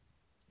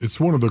 It's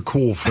one of the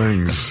cool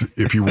things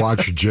if you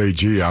watch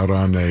JG out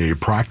on a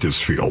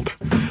practice field.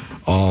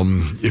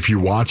 If you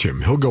watch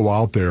him, he'll go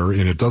out there,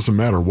 and it doesn't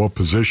matter what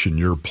position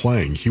you're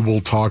playing. He will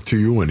talk to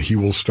you, and he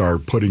will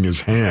start putting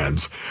his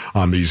hands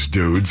on these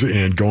dudes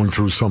and going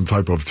through some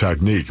type of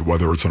technique,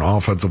 whether it's an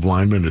offensive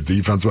lineman, a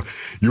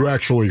defensive. You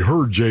actually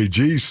heard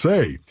JG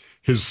say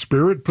his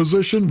spirit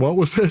position, what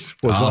was it?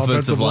 Was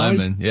offensive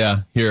lineman.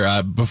 Yeah.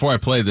 Here, before I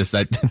play this,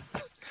 I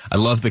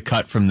love the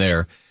cut from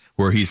there,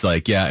 where he's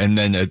like, yeah, and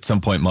then at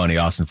some point, Monty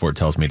Austinford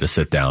tells me to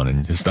sit down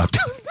and just stop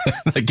doing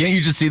that. Like, can't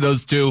you just see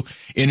those two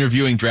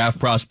interviewing draft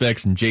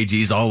prospects, and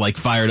JG's all like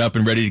fired up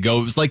and ready to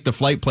go? It was like the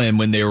flight plan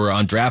when they were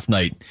on draft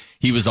night.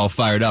 He was all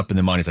fired up, and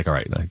then Monty's like, all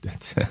right,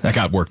 I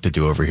got work to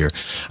do over here.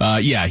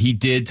 Yeah, he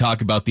did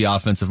talk about the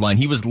offensive line.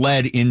 He was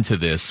led into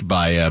this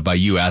by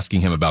you asking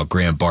him about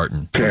Graham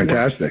Barton.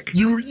 Fantastic.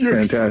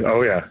 Fantastic.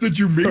 Oh, yeah. Did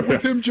you meet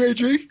with him,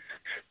 JG?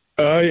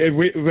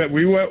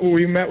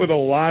 We met with a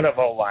lot of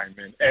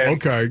O-linemen. And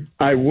okay.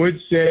 I would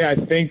say I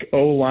think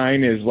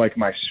O-line is like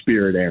my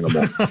spirit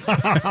animal.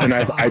 And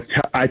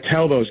I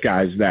tell those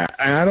guys that.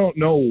 And I don't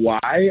know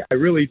why. I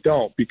really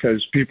don't,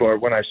 because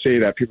when I say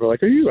that, people are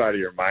like, are you out of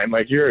your mind?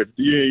 Like, you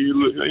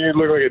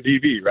look like a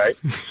DB, right?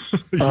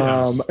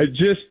 Yes.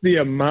 Just the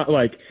amount,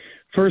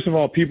 first of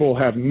all, people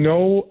have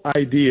no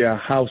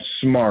idea how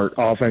smart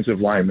offensive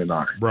linemen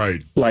are.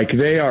 Right. Like,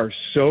 they are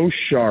so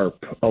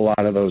sharp, a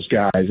lot of those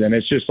guys. And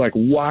it's just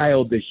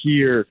wild to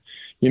hear,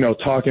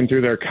 talking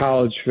through their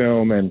college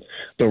film and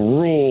the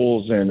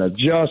rules and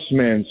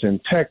adjustments and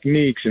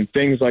techniques and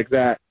things like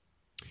that.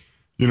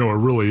 It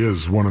really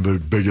is one of the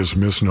biggest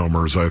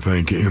misnomers, I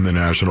think, in the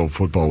National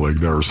Football League.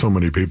 There are so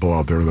many people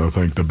out there that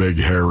think the big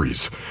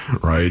Harrys,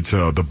 right,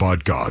 the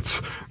butt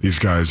gods. These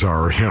guys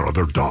are,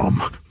 they're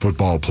dumb.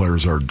 Football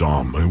players are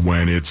dumb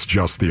when it's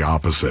just the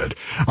opposite.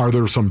 Are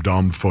there some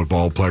dumb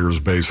football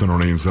players based in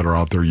Orleans that are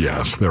out there?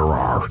 Yes, there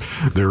are.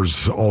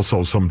 There's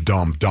also some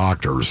dumb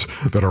doctors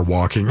that are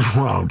walking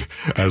around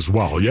as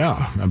well.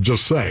 Yeah, I'm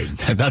just saying.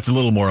 That's a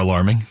little more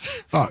alarming.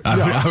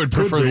 I would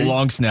prefer the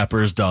long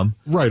snapper as dumb.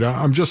 Right,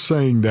 I'm just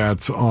saying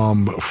that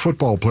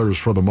football players,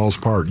 for the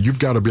most part, you've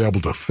got to be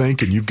able to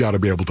think, and you've got to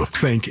be able to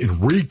think and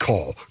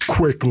recall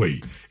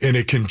quickly, and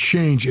it can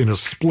change in a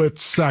split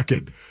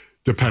second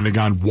depending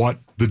on what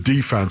the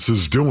defense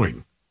is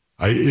doing.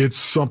 It's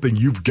something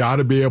you've got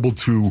to be able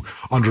to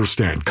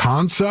understand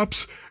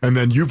concepts, and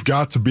then you've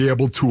got to be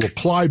able to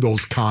apply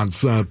those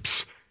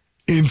concepts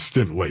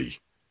instantly.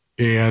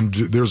 And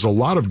there's a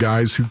lot of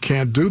guys who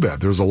can't do that.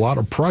 There's a lot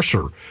of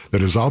pressure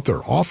that is out there.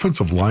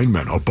 Offensive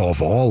linemen,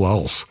 above all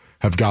else,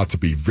 have got to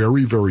be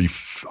very, very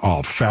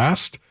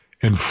fast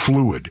and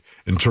fluid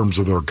in terms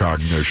of their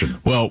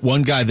cognition. Well,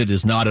 one guy that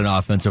is not an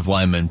offensive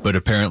lineman, but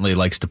apparently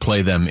likes to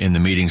play them in the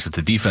meetings with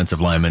the defensive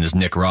linemen, is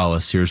Nick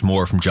Rollis. Here's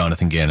more from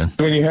Jonathan Gannon.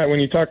 When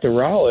you talk to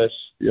Rollis,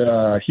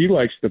 he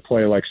likes to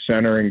play like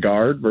center and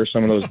guard versus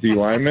some of those D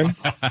linemen.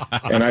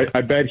 And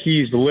I bet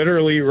he's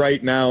literally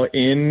right now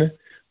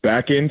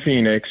back in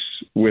Phoenix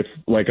with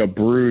like a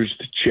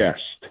bruised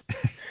chest.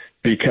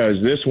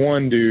 Because this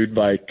one dude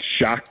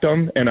shocked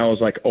him, and I was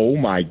like, "Oh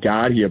my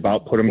God!" He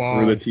about put him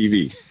through the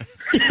TV.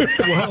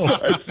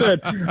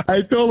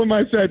 I told him,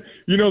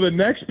 the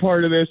next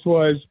part of this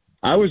was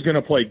I was going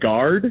to play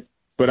guard,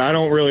 but I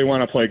don't really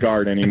want to play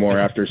guard anymore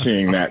after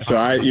seeing that.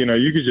 So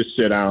you could just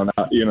sit down.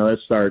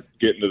 Let's start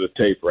getting to the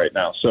tape right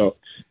now. So,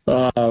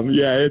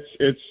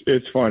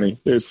 it's funny.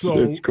 It's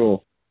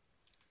cool.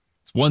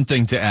 It's one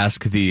thing to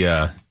ask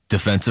the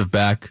defensive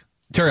back.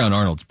 Terrion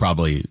Arnold's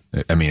probably,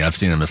 I've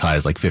seen him as high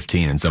as like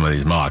 15 in some of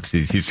these mocks.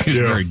 He's a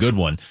very good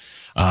one.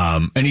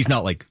 And he's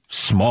not like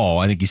small.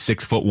 I think he's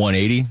 6 foot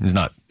 180. He's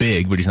not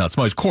big, but he's not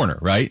small. He's corner,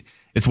 right?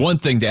 It's one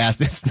thing to ask.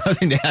 It's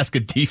nothing to ask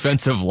a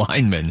defensive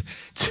lineman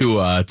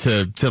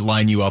to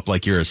line you up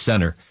like you're a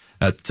center.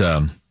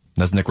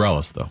 That's Nick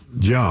Rollis, though.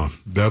 Yeah,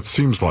 that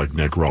seems like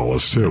Nick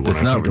Rollis, too.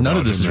 None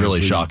of this is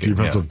really shocking.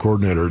 Defensive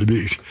coordinator.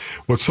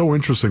 What's so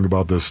interesting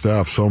about this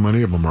staff, so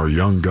many of them are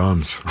young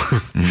guns.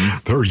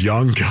 They're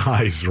young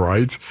guys,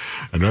 right?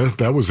 And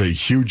that was a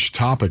huge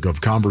topic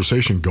of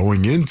conversation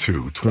going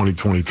into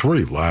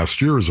 2023,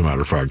 last year, as a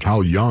matter of fact,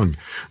 how young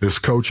this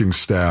coaching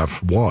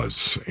staff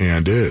was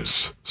and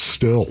is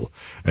still.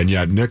 And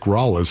yet Nick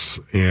Rollis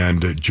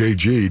and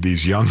JG,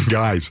 these young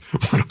guys,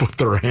 want to put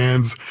their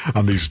hands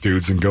on these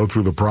dudes and go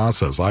through the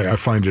process. I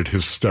find it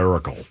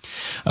hysterical.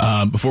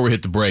 Before we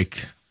hit the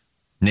break,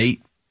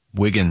 Nate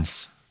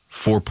Wiggins,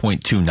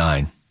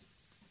 4.29.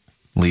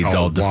 Leads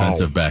all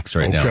defensive backs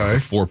right now.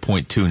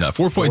 4.29.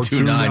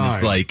 4.29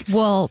 is like...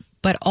 Well,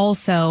 but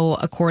also,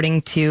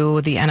 according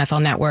to the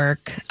NFL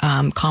Network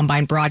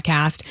Combine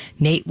broadcast,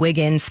 Nate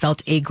Wiggins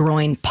felt a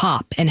groin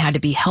pop and had to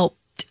be helped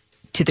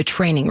to the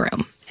training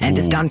room and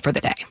is done for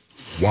the day.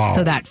 Wow.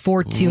 So that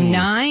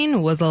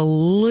 4.29 was a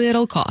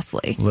little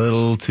costly.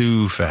 Little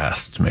too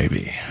fast,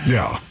 maybe.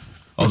 Yeah.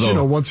 Although,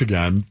 but, once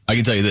again... I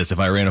can tell you this. If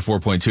I ran a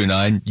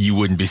 4.29, you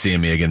wouldn't be seeing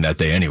me again that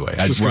day anyway.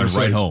 I'd run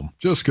right home.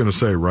 Just going to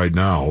say right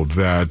now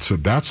that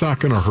that's not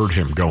going to hurt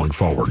him going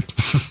forward.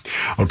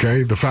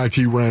 Okay? The fact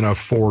he ran a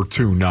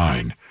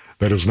 4.29,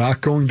 that is not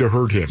going to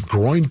hurt him.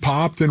 Groin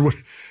popped, and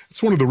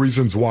it's one of the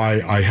reasons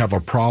why I have a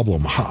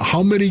problem.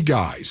 How many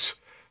guys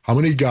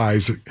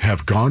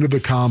have gone to the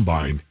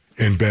combine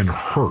and been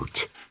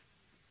hurt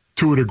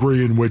to a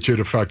degree in which it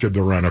affected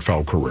their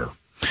NFL career?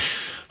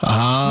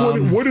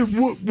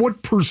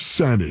 What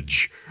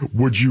percentage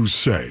would you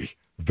say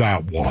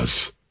that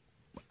was?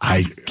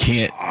 I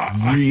can't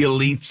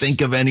really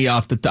think of any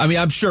off the top.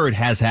 I'm sure it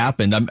has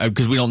happened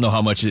because we don't know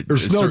how much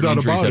There's no doubt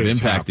about it. Have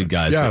impacted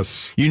guys.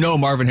 Yes.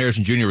 Marvin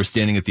Harrison Jr. was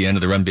standing at the end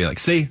of the run being like,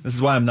 see, this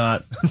is why I'm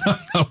not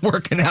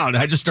working out.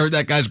 I just heard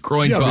that guy's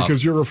groin pop. Yeah,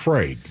 because you're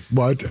afraid.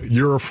 What?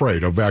 You're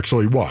afraid of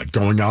actually what?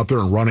 Going out there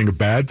and running a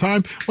bad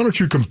time? Why don't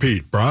you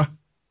compete, bruh?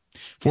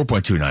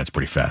 4.29 is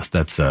pretty fast.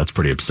 That's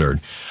pretty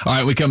absurd. All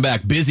right, we come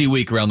back. Busy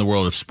week around the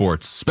world of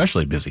sports,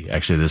 especially busy.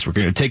 Actually, we're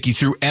going to take you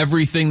through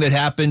everything that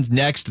happened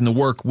next in the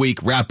work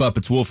week. Wrap up.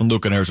 It's Wolf and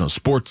Luke on Arizona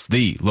Sports,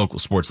 the local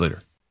sports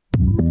leader.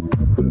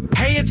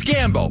 Hey, it's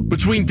Gambo.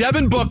 Between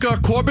Devin Booker,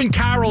 Corbin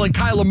Carroll, and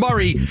Kyler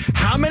Murray,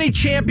 how many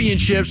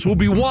championships will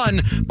be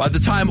won by the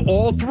time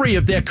all three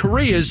of their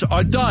careers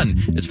are done?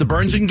 It's the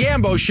Burns and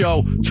Gambo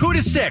Show, 2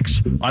 to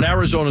 6 on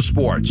Arizona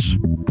Sports.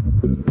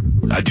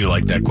 I do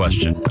like that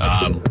question.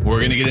 We're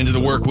going to get into the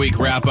work week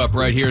wrap-up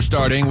right here,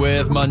 starting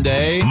with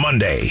Monday,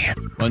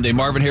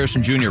 Marvin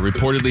Harrison Jr.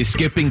 reportedly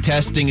skipping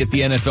testing at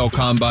the NFL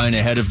Combine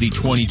ahead of the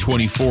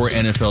 2024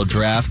 NFL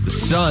Draft. The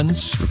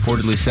Suns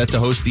reportedly set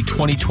to host the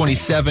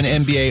 2027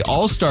 NBA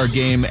All-Star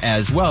Game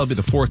as well. It'll be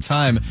the fourth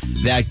time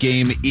that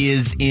game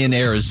is in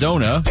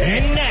Arizona.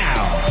 And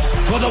now,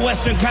 for the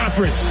Western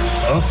Conference,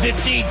 a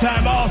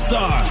 15-time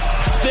All-Star,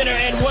 center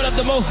and one of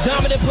the most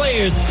dominant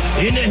players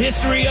in the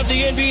history of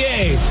the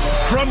NBA.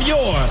 From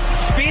your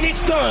Phoenix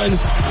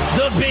Suns,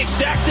 the big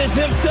Shaqtus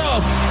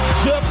himself,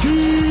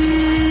 Shaquille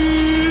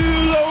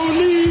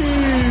O'Neal.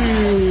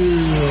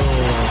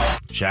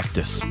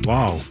 Shaqtus.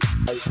 Wow.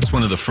 That's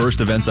one of the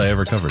first events I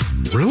ever covered.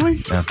 Really?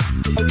 Yeah.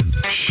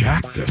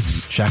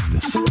 Shaqtus.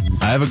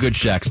 I have a good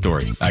Shaq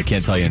story. I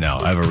can't tell you now.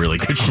 I have a really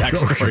good Shaq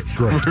story.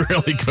 Great. A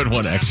really good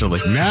one, actually.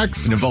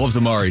 Next. It involves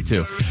Amari,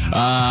 too.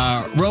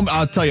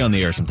 I'll tell you on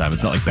the air sometime.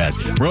 It's not like bad.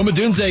 Rome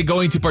Odunze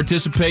going to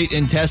participate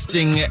in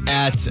testing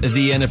at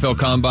the NFL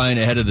Combine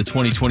ahead of the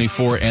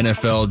 2024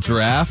 NFL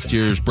Draft.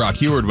 Here's Brock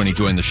Heward when he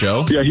joined the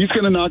show. Yeah, he's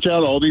going to knock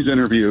out all these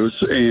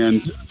interviews,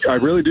 and I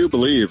really do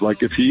believe,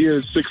 like, if he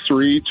is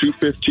 6'3",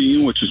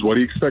 215, which is what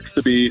he expects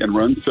to be, and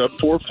runs sub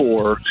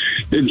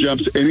 4.4 and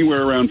jumps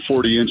anywhere around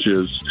 40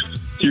 inches,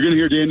 you're going to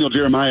hear Daniel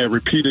Jeremiah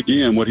repeat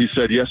again what he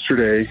said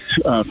yesterday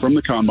from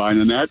the Combine,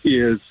 and that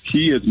is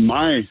he is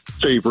my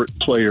favorite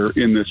player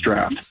in this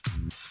draft.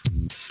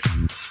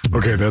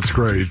 Okay, that's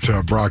great.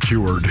 Brock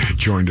Heward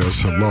joined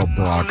us. I love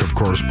Brock, of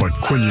course, but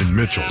Quinion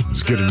Mitchell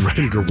is getting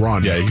ready to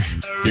run. Yeah,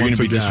 you're going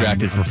to be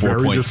distracted for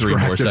 4.3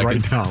 more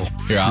seconds. Right now.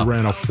 He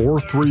ran a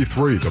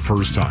 4.33 the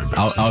first time.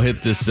 I'll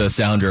hit this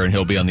sounder, and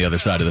he'll be on the other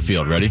side of the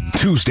field. Ready?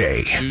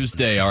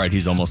 Tuesday. All right,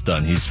 he's almost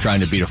done. He's trying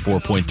to beat a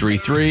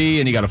 4.33,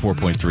 and he got a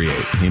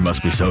 4.38. He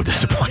must be so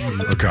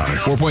disappointed. Okay.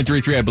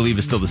 4.33, I believe,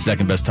 is still the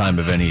second best time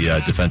of any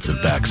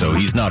defensive back, so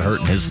he's not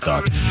hurting his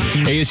stock.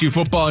 ASU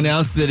football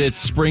announced that its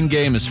spring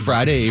game is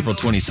Friday, April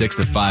 26th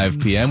at 5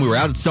 p.m. We were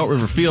out at Salt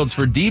River Fields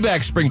for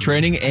D-back spring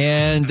training,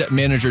 and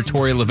manager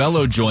Tori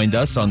Lavello joined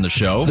us on the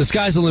show. go. The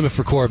sky's the limit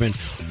for Corbin,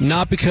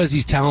 not because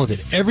he's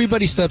talented.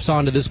 Everybody steps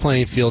onto this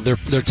playing field.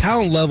 Their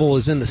talent level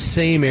is in the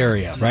same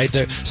area, right?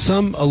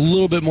 Some a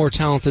little bit more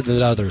talented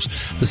than others.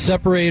 The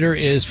separator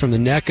is from the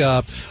neck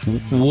up.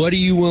 What are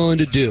you willing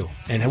to do?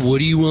 And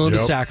what are you willing to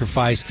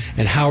sacrifice?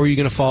 And how are you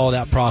going to follow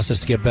that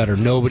process to get better?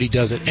 Nobody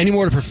does it any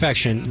more to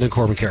perfection than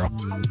Corbin Carroll.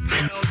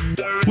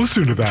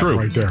 Listen to that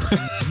right there.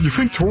 You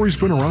think Torrey's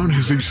been around?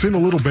 Has he seen a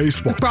little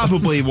baseball?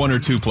 Probably one or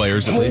two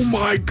players at least. Oh,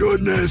 my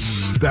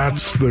goodness.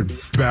 That's the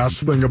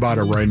best thing about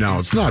it right now.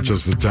 It's not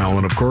just the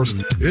talent, of course.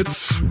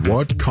 It's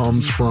what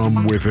comes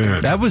from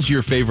within. That was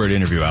your favorite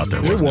interview out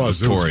there, wasn't it? Was.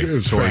 Torrey. It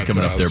was Torrey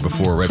coming up there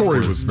before. Torrey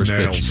was first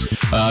nails.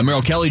 pitch.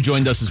 Merrill Kelly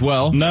joined us as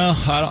well. No,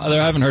 I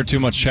haven't heard too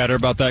much chatter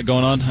about that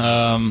going on.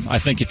 I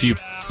think if you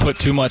put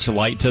too much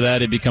light to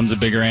that, it becomes a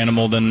bigger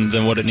animal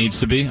than what it needs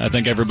to be. I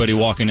think everybody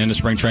walking into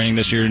spring training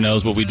this year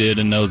knows what we did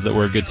and knows that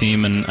we're a good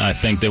team, and I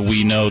think that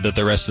we know that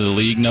the rest of the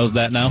league knows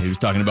that now. He was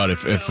talking about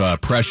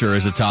if pressure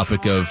is a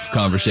topic of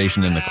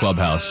conversation in the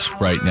clubhouse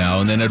right now.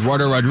 And then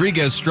Eduardo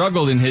Rodriguez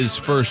struggled in his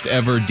first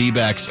ever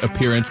D-backs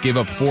appearance, gave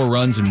up 4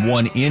 runs in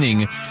 1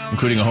 inning,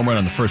 including a home run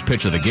on the first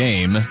pitch of the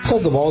game. I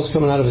thought the ball was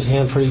coming out of his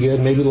hand pretty good,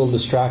 maybe a little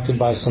distracted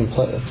by some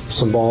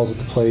balls at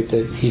the plate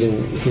that he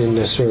didn't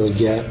necessarily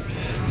get.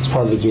 It's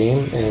part of the game,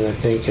 and I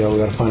think we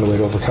got to find a way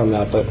to overcome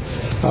that. But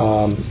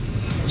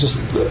just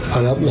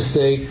an up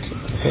mistake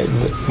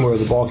where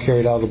the ball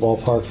carried out of the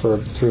ballpark for a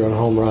 3-run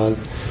home run,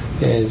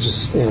 and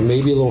just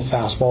maybe a little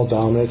fastball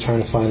dominant,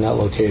 trying to find that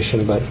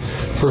location. But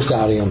first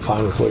outing, I'm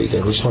fine with what he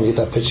did. We just want to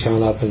get that pitch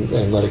count up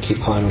and let it keep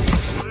climbing.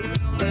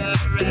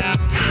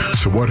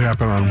 So what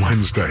happened on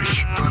Wednesday?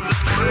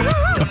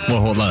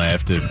 Well, hold on. I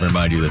have to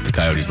remind you that the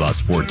Coyotes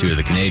lost 4-2 to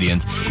the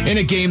Canadians in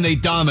a game they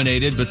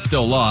dominated but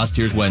still lost.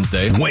 Here's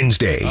Wednesday.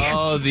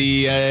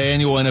 The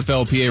annual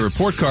NFLPA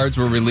report cards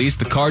were released.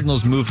 The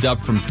Cardinals moved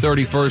up from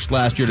 31st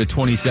last year to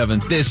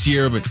 27th this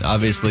year, but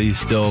obviously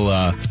still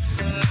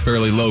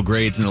fairly low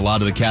grades in a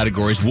lot of the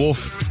categories.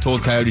 Wolf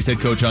told Coyotes head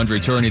coach Andre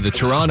Tourney that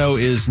Toronto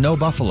is no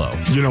Buffalo.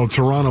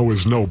 Toronto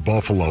is no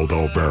Buffalo,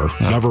 though, Bear.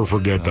 Never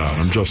forget that.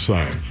 I'm just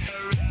saying.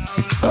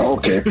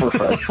 Okay,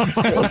 perfect.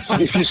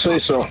 If you say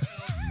so.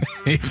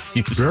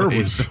 Bear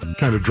was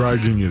kind of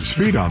dragging his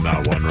feet on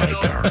that one right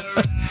there.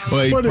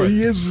 But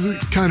he is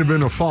kind of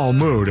in a foul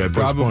mood at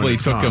this point. Probably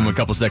took him a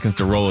couple seconds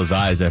to roll his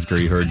eyes after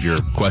he heard your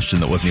question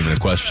that wasn't even a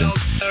question.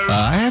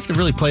 I have to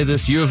really play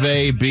this. U of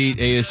A beat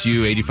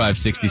ASU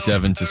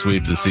 85-67 to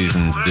sweep the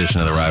season's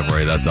edition of the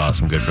rivalry. That's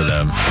awesome. Good for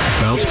them.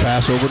 Bounce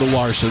pass over to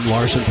Larson.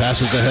 Larson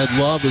passes ahead.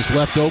 Love is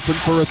left open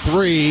for a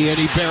 3, and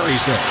he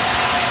buries it.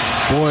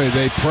 Boy,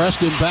 they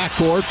pressed in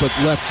backcourt, but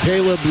left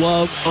Caleb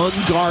Love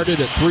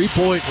unguarded at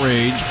three-point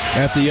range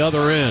at the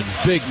other end.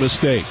 Big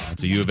mistake.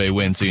 It's a U of A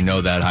win, so you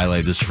know that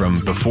highlight is from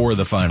before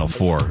the Final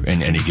Four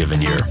in any given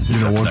year.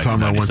 One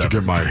time I went to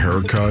get my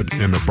hair cut,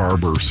 and the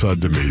barber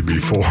said to me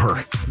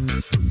before,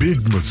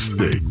 big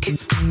mistake.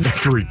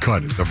 After he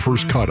cut it, the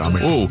first cut,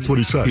 that's what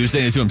he said. He was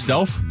saying it to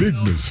himself? Big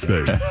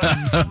mistake.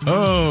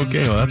 Oh,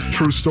 okay. Well, that's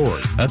true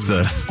story. That's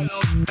a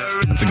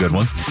good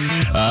one.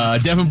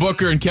 Devin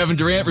Booker and Kevin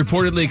Durant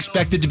reportedly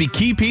expected to be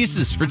key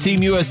pieces for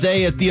Team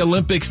USA at the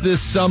Olympics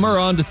this summer.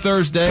 On to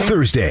Thursday.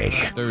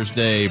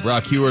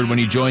 Brock Heward, when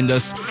he joined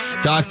us,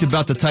 talked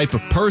about the type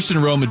of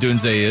person Rome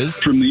Odunze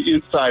is. From the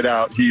inside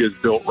out, he is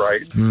built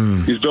right.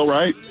 He's built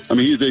right. I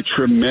mean, he's a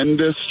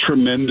tremendous,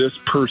 tremendous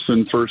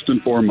person, first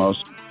and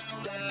foremost.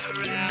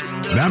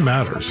 That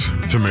matters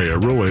to me.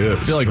 It really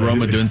is. I feel like Rome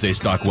Odunze's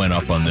stock went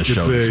up on this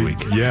show this week.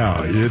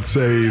 Yeah, it's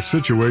a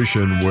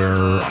situation where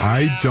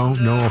I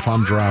don't know if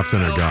I'm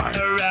drafting a guy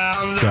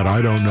that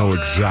I don't know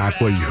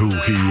exactly who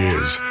he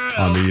is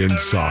on the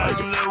inside.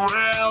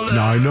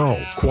 Now, I know,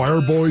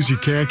 choir boys, you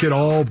can't get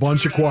a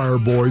bunch of choir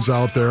boys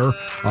out there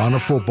on a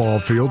football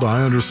field.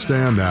 I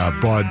understand that,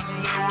 but,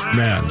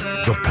 man,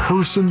 the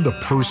person,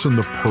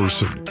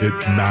 it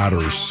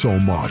matters so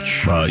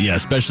much. Yeah,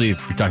 especially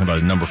if you're talking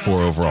about a number 4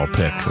 overall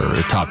pick or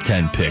a top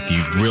 10 pick.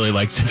 You'd really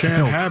like to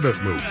have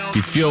it, Luke.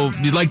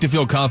 You'd like to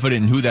feel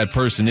confident in who that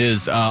person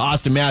is.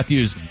 Austin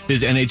Matthews,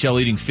 his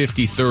NHL-leading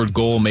 53rd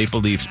goal. Maple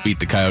Leafs beat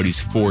the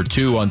Coyotes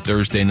 4-2 on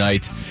Thursday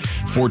night.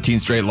 14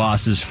 straight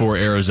losses for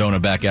Arizona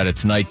back at it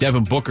tonight.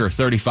 Devin Booker,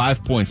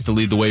 35 points to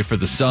lead the way for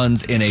the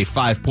Suns in a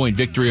 5-point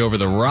victory over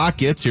the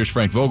Rockets. Here's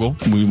Frank Vogel.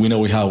 We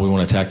know how we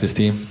want to attack this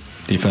team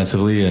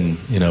defensively, and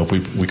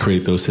we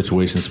create those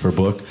situations for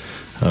Book.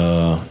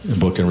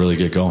 Book can really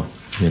get going.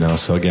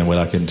 So again,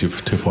 without getting too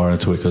far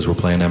into it, because we're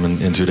playing them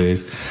in 2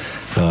 days.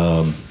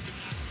 Book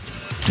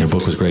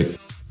was great.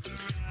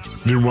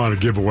 Didn't want to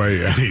give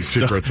away any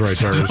secrets right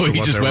there. So he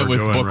just went with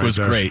Book was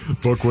great.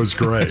 Book was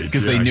great.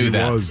 Because they knew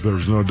that.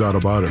 There's no doubt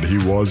about it. He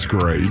was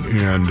great.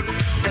 And,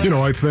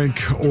 I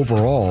think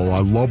overall, I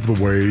love the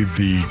way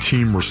the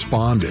team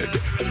responded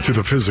to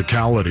the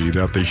physicality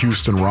that the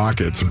Houston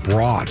Rockets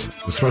brought,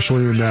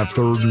 especially in that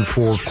third and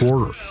fourth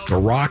quarter. The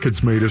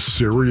Rockets made a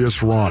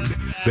serious run.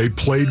 They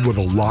played with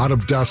a lot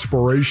of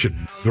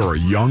desperation. They're a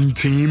young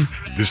team.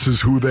 This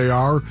is who they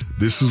are.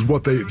 This is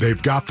what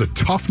they've got the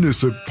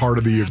toughness part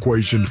of the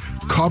equation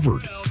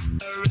covered.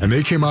 And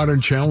they came out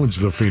and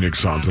challenged the Phoenix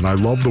Suns, and I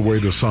love the way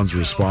the Suns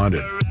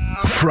responded.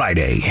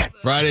 Friday,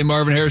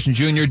 Marvin Harrison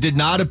Jr. did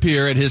not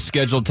appear at his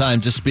scheduled time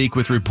to speak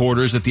with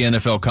reporters at the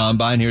NFL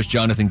Combine. Here's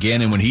Jonathan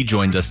Gannon when he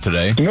joined us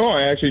today. No,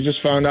 I actually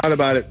just found out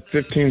about it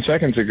 15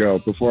 seconds ago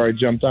before I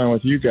jumped on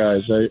with you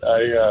guys.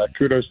 I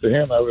kudos to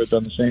him. I would have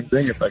done the same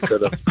thing if I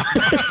could have.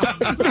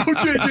 No,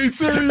 JJ,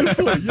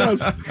 seriously,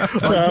 yes.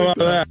 How about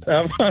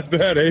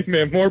that? Hey,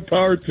 man, more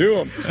power to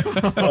him.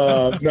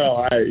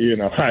 No,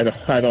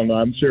 I don't know.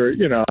 I'm sure,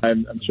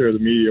 I'm sure the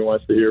media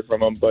wants to hear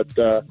from him, but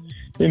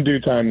in due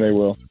time they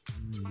will.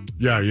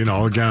 Yeah,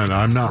 again,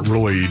 I'm not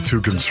really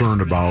too concerned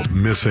about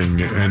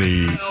missing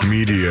any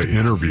media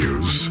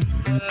interviews.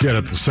 Yet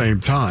at the same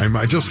time,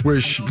 I just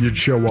wish you'd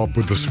show up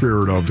with the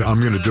spirit of, I'm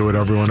going to do what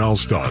everyone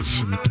else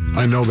does.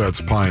 I know that's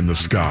pie in the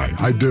sky.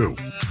 I do.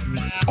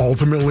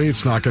 Ultimately,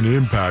 it's not going to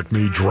impact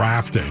me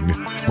drafting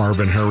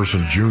Marvin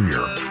Harrison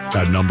Jr.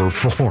 at number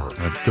 4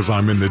 because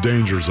I'm in the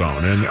danger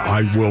zone, and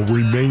I will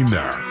remain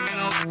there.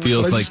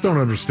 Feels I just don't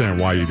understand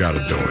why you got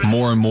to do it.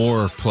 More and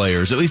more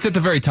players, at least at the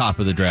very top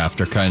of the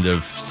draft, are kind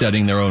of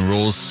setting their own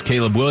rules.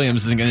 Caleb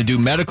Williams isn't going to do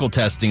medical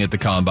testing at the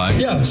Combine.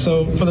 Yeah,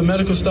 so for the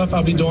medical stuff,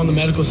 I'll be doing the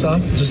medical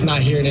stuff, just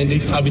not here in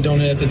Indy. I'll be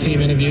doing it at the team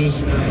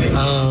interviews.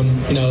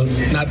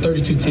 Not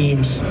 32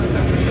 teams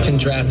can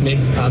draft me.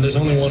 There's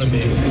only one of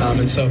me.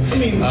 And so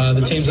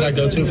the teams that I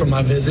go to for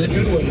my visit,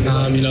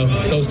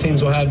 those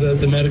teams will have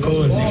the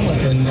medical,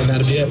 and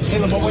that'll be it.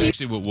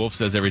 Actually, what Wolf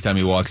says every time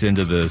he walks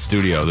into the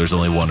studio, there's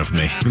only one of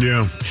me. Yeah.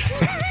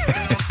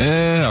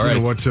 All right.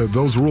 You know what?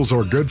 Those rules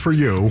are good for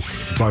you,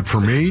 but for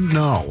me,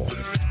 no.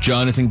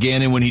 Jonathan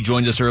Gannon, when he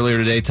joined us earlier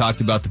today,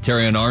 talked about the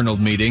Terrion Arnold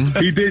meeting.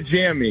 He did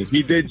jam me.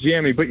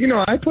 But,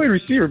 I played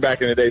receiver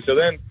back in the day. So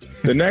then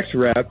the next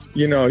rep,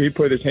 he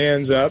put his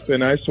hands up,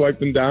 and I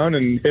swiped him down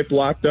and hip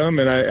locked him.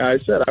 And I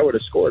said I would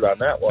have scored on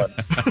that one.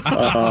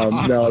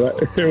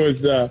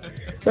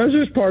 That's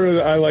just part of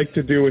what I like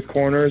to do with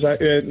corners.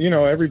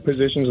 Every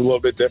position's a little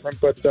bit different,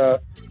 but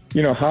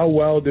how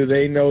well do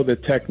they know the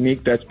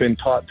technique that's been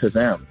taught to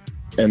them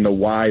and the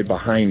why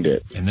behind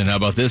it? And then how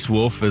about this,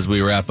 Wolf, as we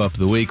wrap up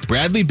the week?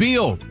 Bradley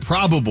Beal,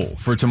 probable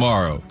for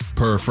tomorrow,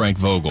 per Frank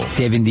Vogel.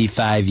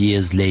 75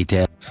 years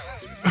later.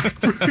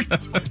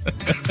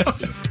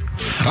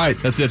 All right,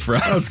 that's it for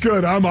us. That's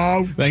good. I'm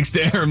out. Thanks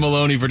to Aaron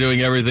Maloney for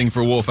doing everything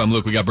for Wolf. I'm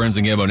Luke. We got Burns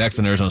and Gambo next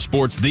on Arizona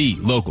Sports, the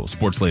local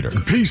sports leader.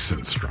 Peace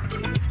and strength.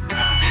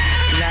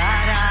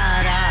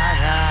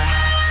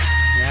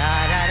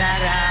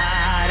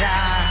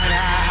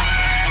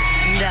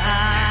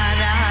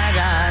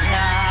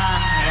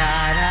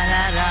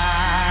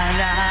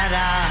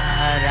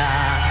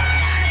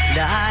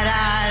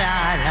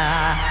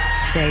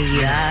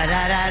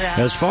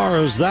 As far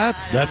as that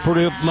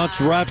pretty much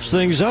wraps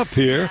things up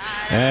here.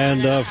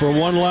 And for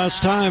one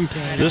last time,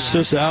 this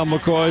is Al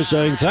McCoy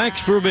saying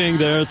thanks for being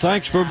there.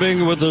 Thanks for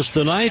being with us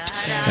tonight.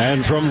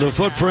 And from the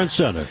Footprint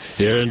Center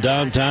here in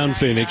downtown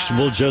Phoenix,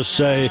 we'll just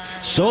say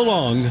so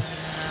long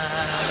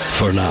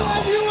for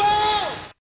now.